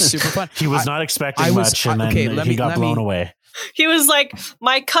 Actually, super fun. He was not expecting I was- much, and then okay, he got blown away. He was like,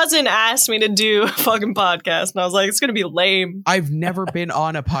 my cousin asked me to do a fucking podcast, and I was like, it's gonna be lame. I've never been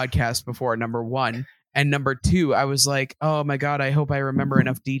on a podcast before, number one. And number two, I was like, oh my God, I hope I remember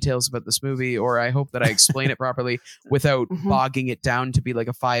enough details about this movie, or I hope that I explain it properly without Mhm. bogging it down to be like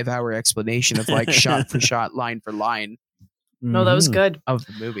a 5-hour explanation of like shot for shot, line for line No, that was Mhm. good. of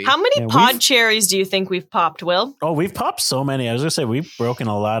the movie. How many Yeah, pod we've- cherries do you think we've popped, Will? Oh, we've popped so many. I was gonna say we've broken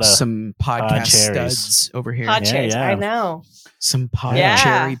a lot of. Some podcast cherries. studs over here. Pod Yeah, cherries, yeah. I know. Some pod Yeah.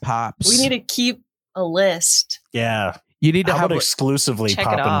 cherry pops. We need to keep a list. Yeah. You need to How have about exclusively Check it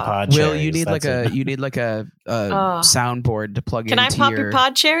popping off. pod Will, cherries? you need like That's a you need like a Oh. soundboard to plug Can I into pop your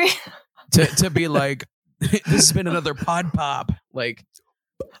pod cherry? to be like this has been another pod pop. Like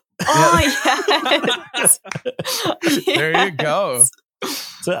Oh, yes. there you go.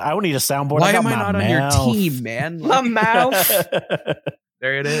 So I would need a soundboard. Why I got am I my not on your mouth. team, man? My Like, mouth.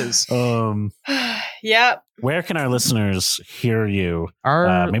 there it is. Yeah. Where can our listeners hear you?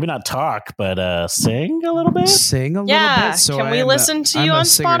 Our Maybe not talk, but sing a little bit. sing a Yeah, little bit. So can we listen to you I'm on a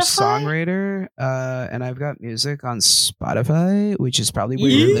singer Spotify? songwriter, and I've got music on Spotify, which is probably where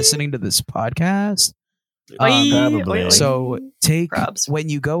you're Yee. listening to this podcast. Probably. So take Probs. when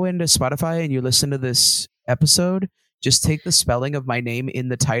you go into Spotify and you listen to this episode, just take the spelling of my name in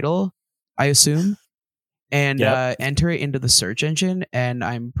the title, I assume, and Yep. enter it into the search engine. And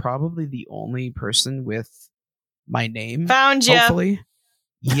I'm probably the only person with my name. Found you. Hopefully,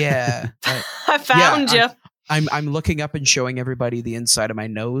 yeah. I found you. I'm looking up and showing everybody the inside of my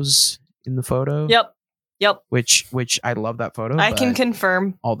nose in the photo. Yep. Which I love that photo. I can but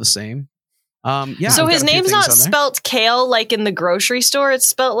confirm. all the same. Yeah. So I've got his a few name's things not on there. spelt kale like in the grocery store. It's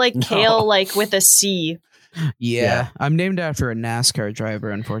spelt like No. kale like with a C. Yeah, I'm named after a NASCAR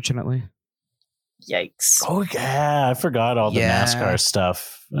driver, unfortunately. Yikes. Oh yeah, I forgot all the Yeah. NASCAR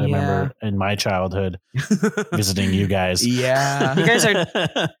stuff. I Yeah. remember in my childhood visiting you guys. Yeah. You guys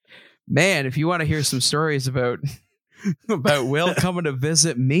are Man, if you want to hear some stories about Will coming to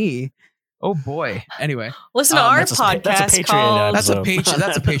visit me, oh boy. Anyway, listen to our that's a podcast Patreon called that's a So- page.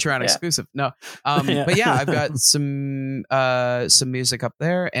 That's a Patreon Yeah. exclusive. No, Yeah. but yeah, I've got some music up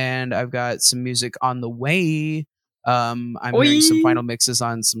there, and I've got some music on the way. I'm hearing some Oi. final mixes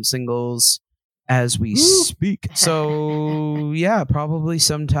on some singles as we speak. So yeah, probably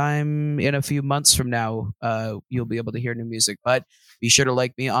sometime in a few months from now, you'll be able to hear new music. But be sure to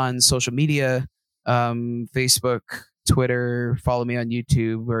like me on social media, Facebook, Twitter, follow me on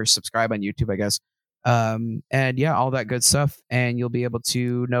YouTube, or subscribe on YouTube, I guess. And yeah, all that good stuff, and you'll be able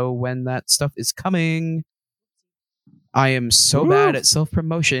to know when that stuff is coming. I am so Woo. bad at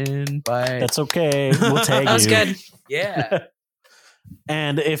self-promotion, but That's okay. We'll tag That was you. good. yeah.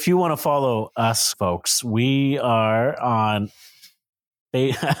 And if you want to follow us, folks, we are on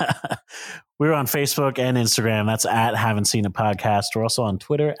we're on Facebook and Instagram. That's at Haven't Seen a Podcast. We're also on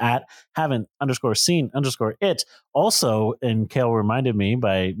Twitter at haven't_seen_it. Also, and Kale reminded me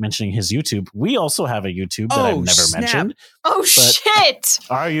by mentioning his YouTube, we also have a YouTube that I've Oh, never snap. mentioned. Oh shit.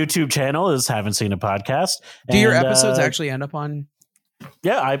 Our YouTube channel is Haven't Seen a Podcast. Do your And, episodes actually end up on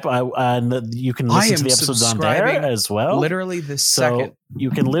Yeah, and you can I listen am to the episodes on there subscribing as well. literally this So second? you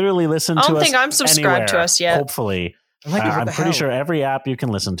can literally listen I to don't us think I'm subscribed anywhere, to us yet. Hopefully. I like it. What I'm the pretty hell? sure every app you can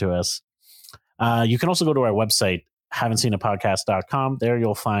listen to us. You can also go to our website, haven'tseenapodcast.com. There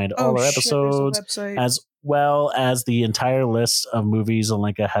you'll find all our shit, there's a episodes, website. as well as the entire list of movies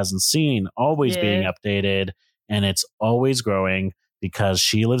Alenka hasn't seen, always Yeah. being updated, and it's always growing because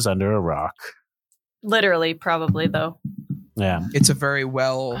she lives under a rock. Literally, probably though. Yeah. It's a very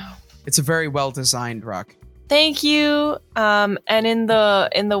well designed rock. Thank you. And in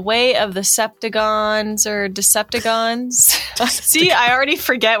the way of the Septagons or Decepticons. See, I already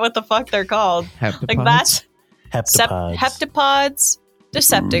forget what the fuck they're called. Like Heptapods? that's Heptapods,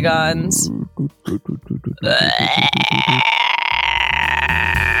 Decepticons.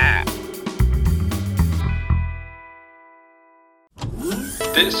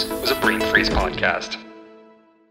 This was a Brain Freeze podcast.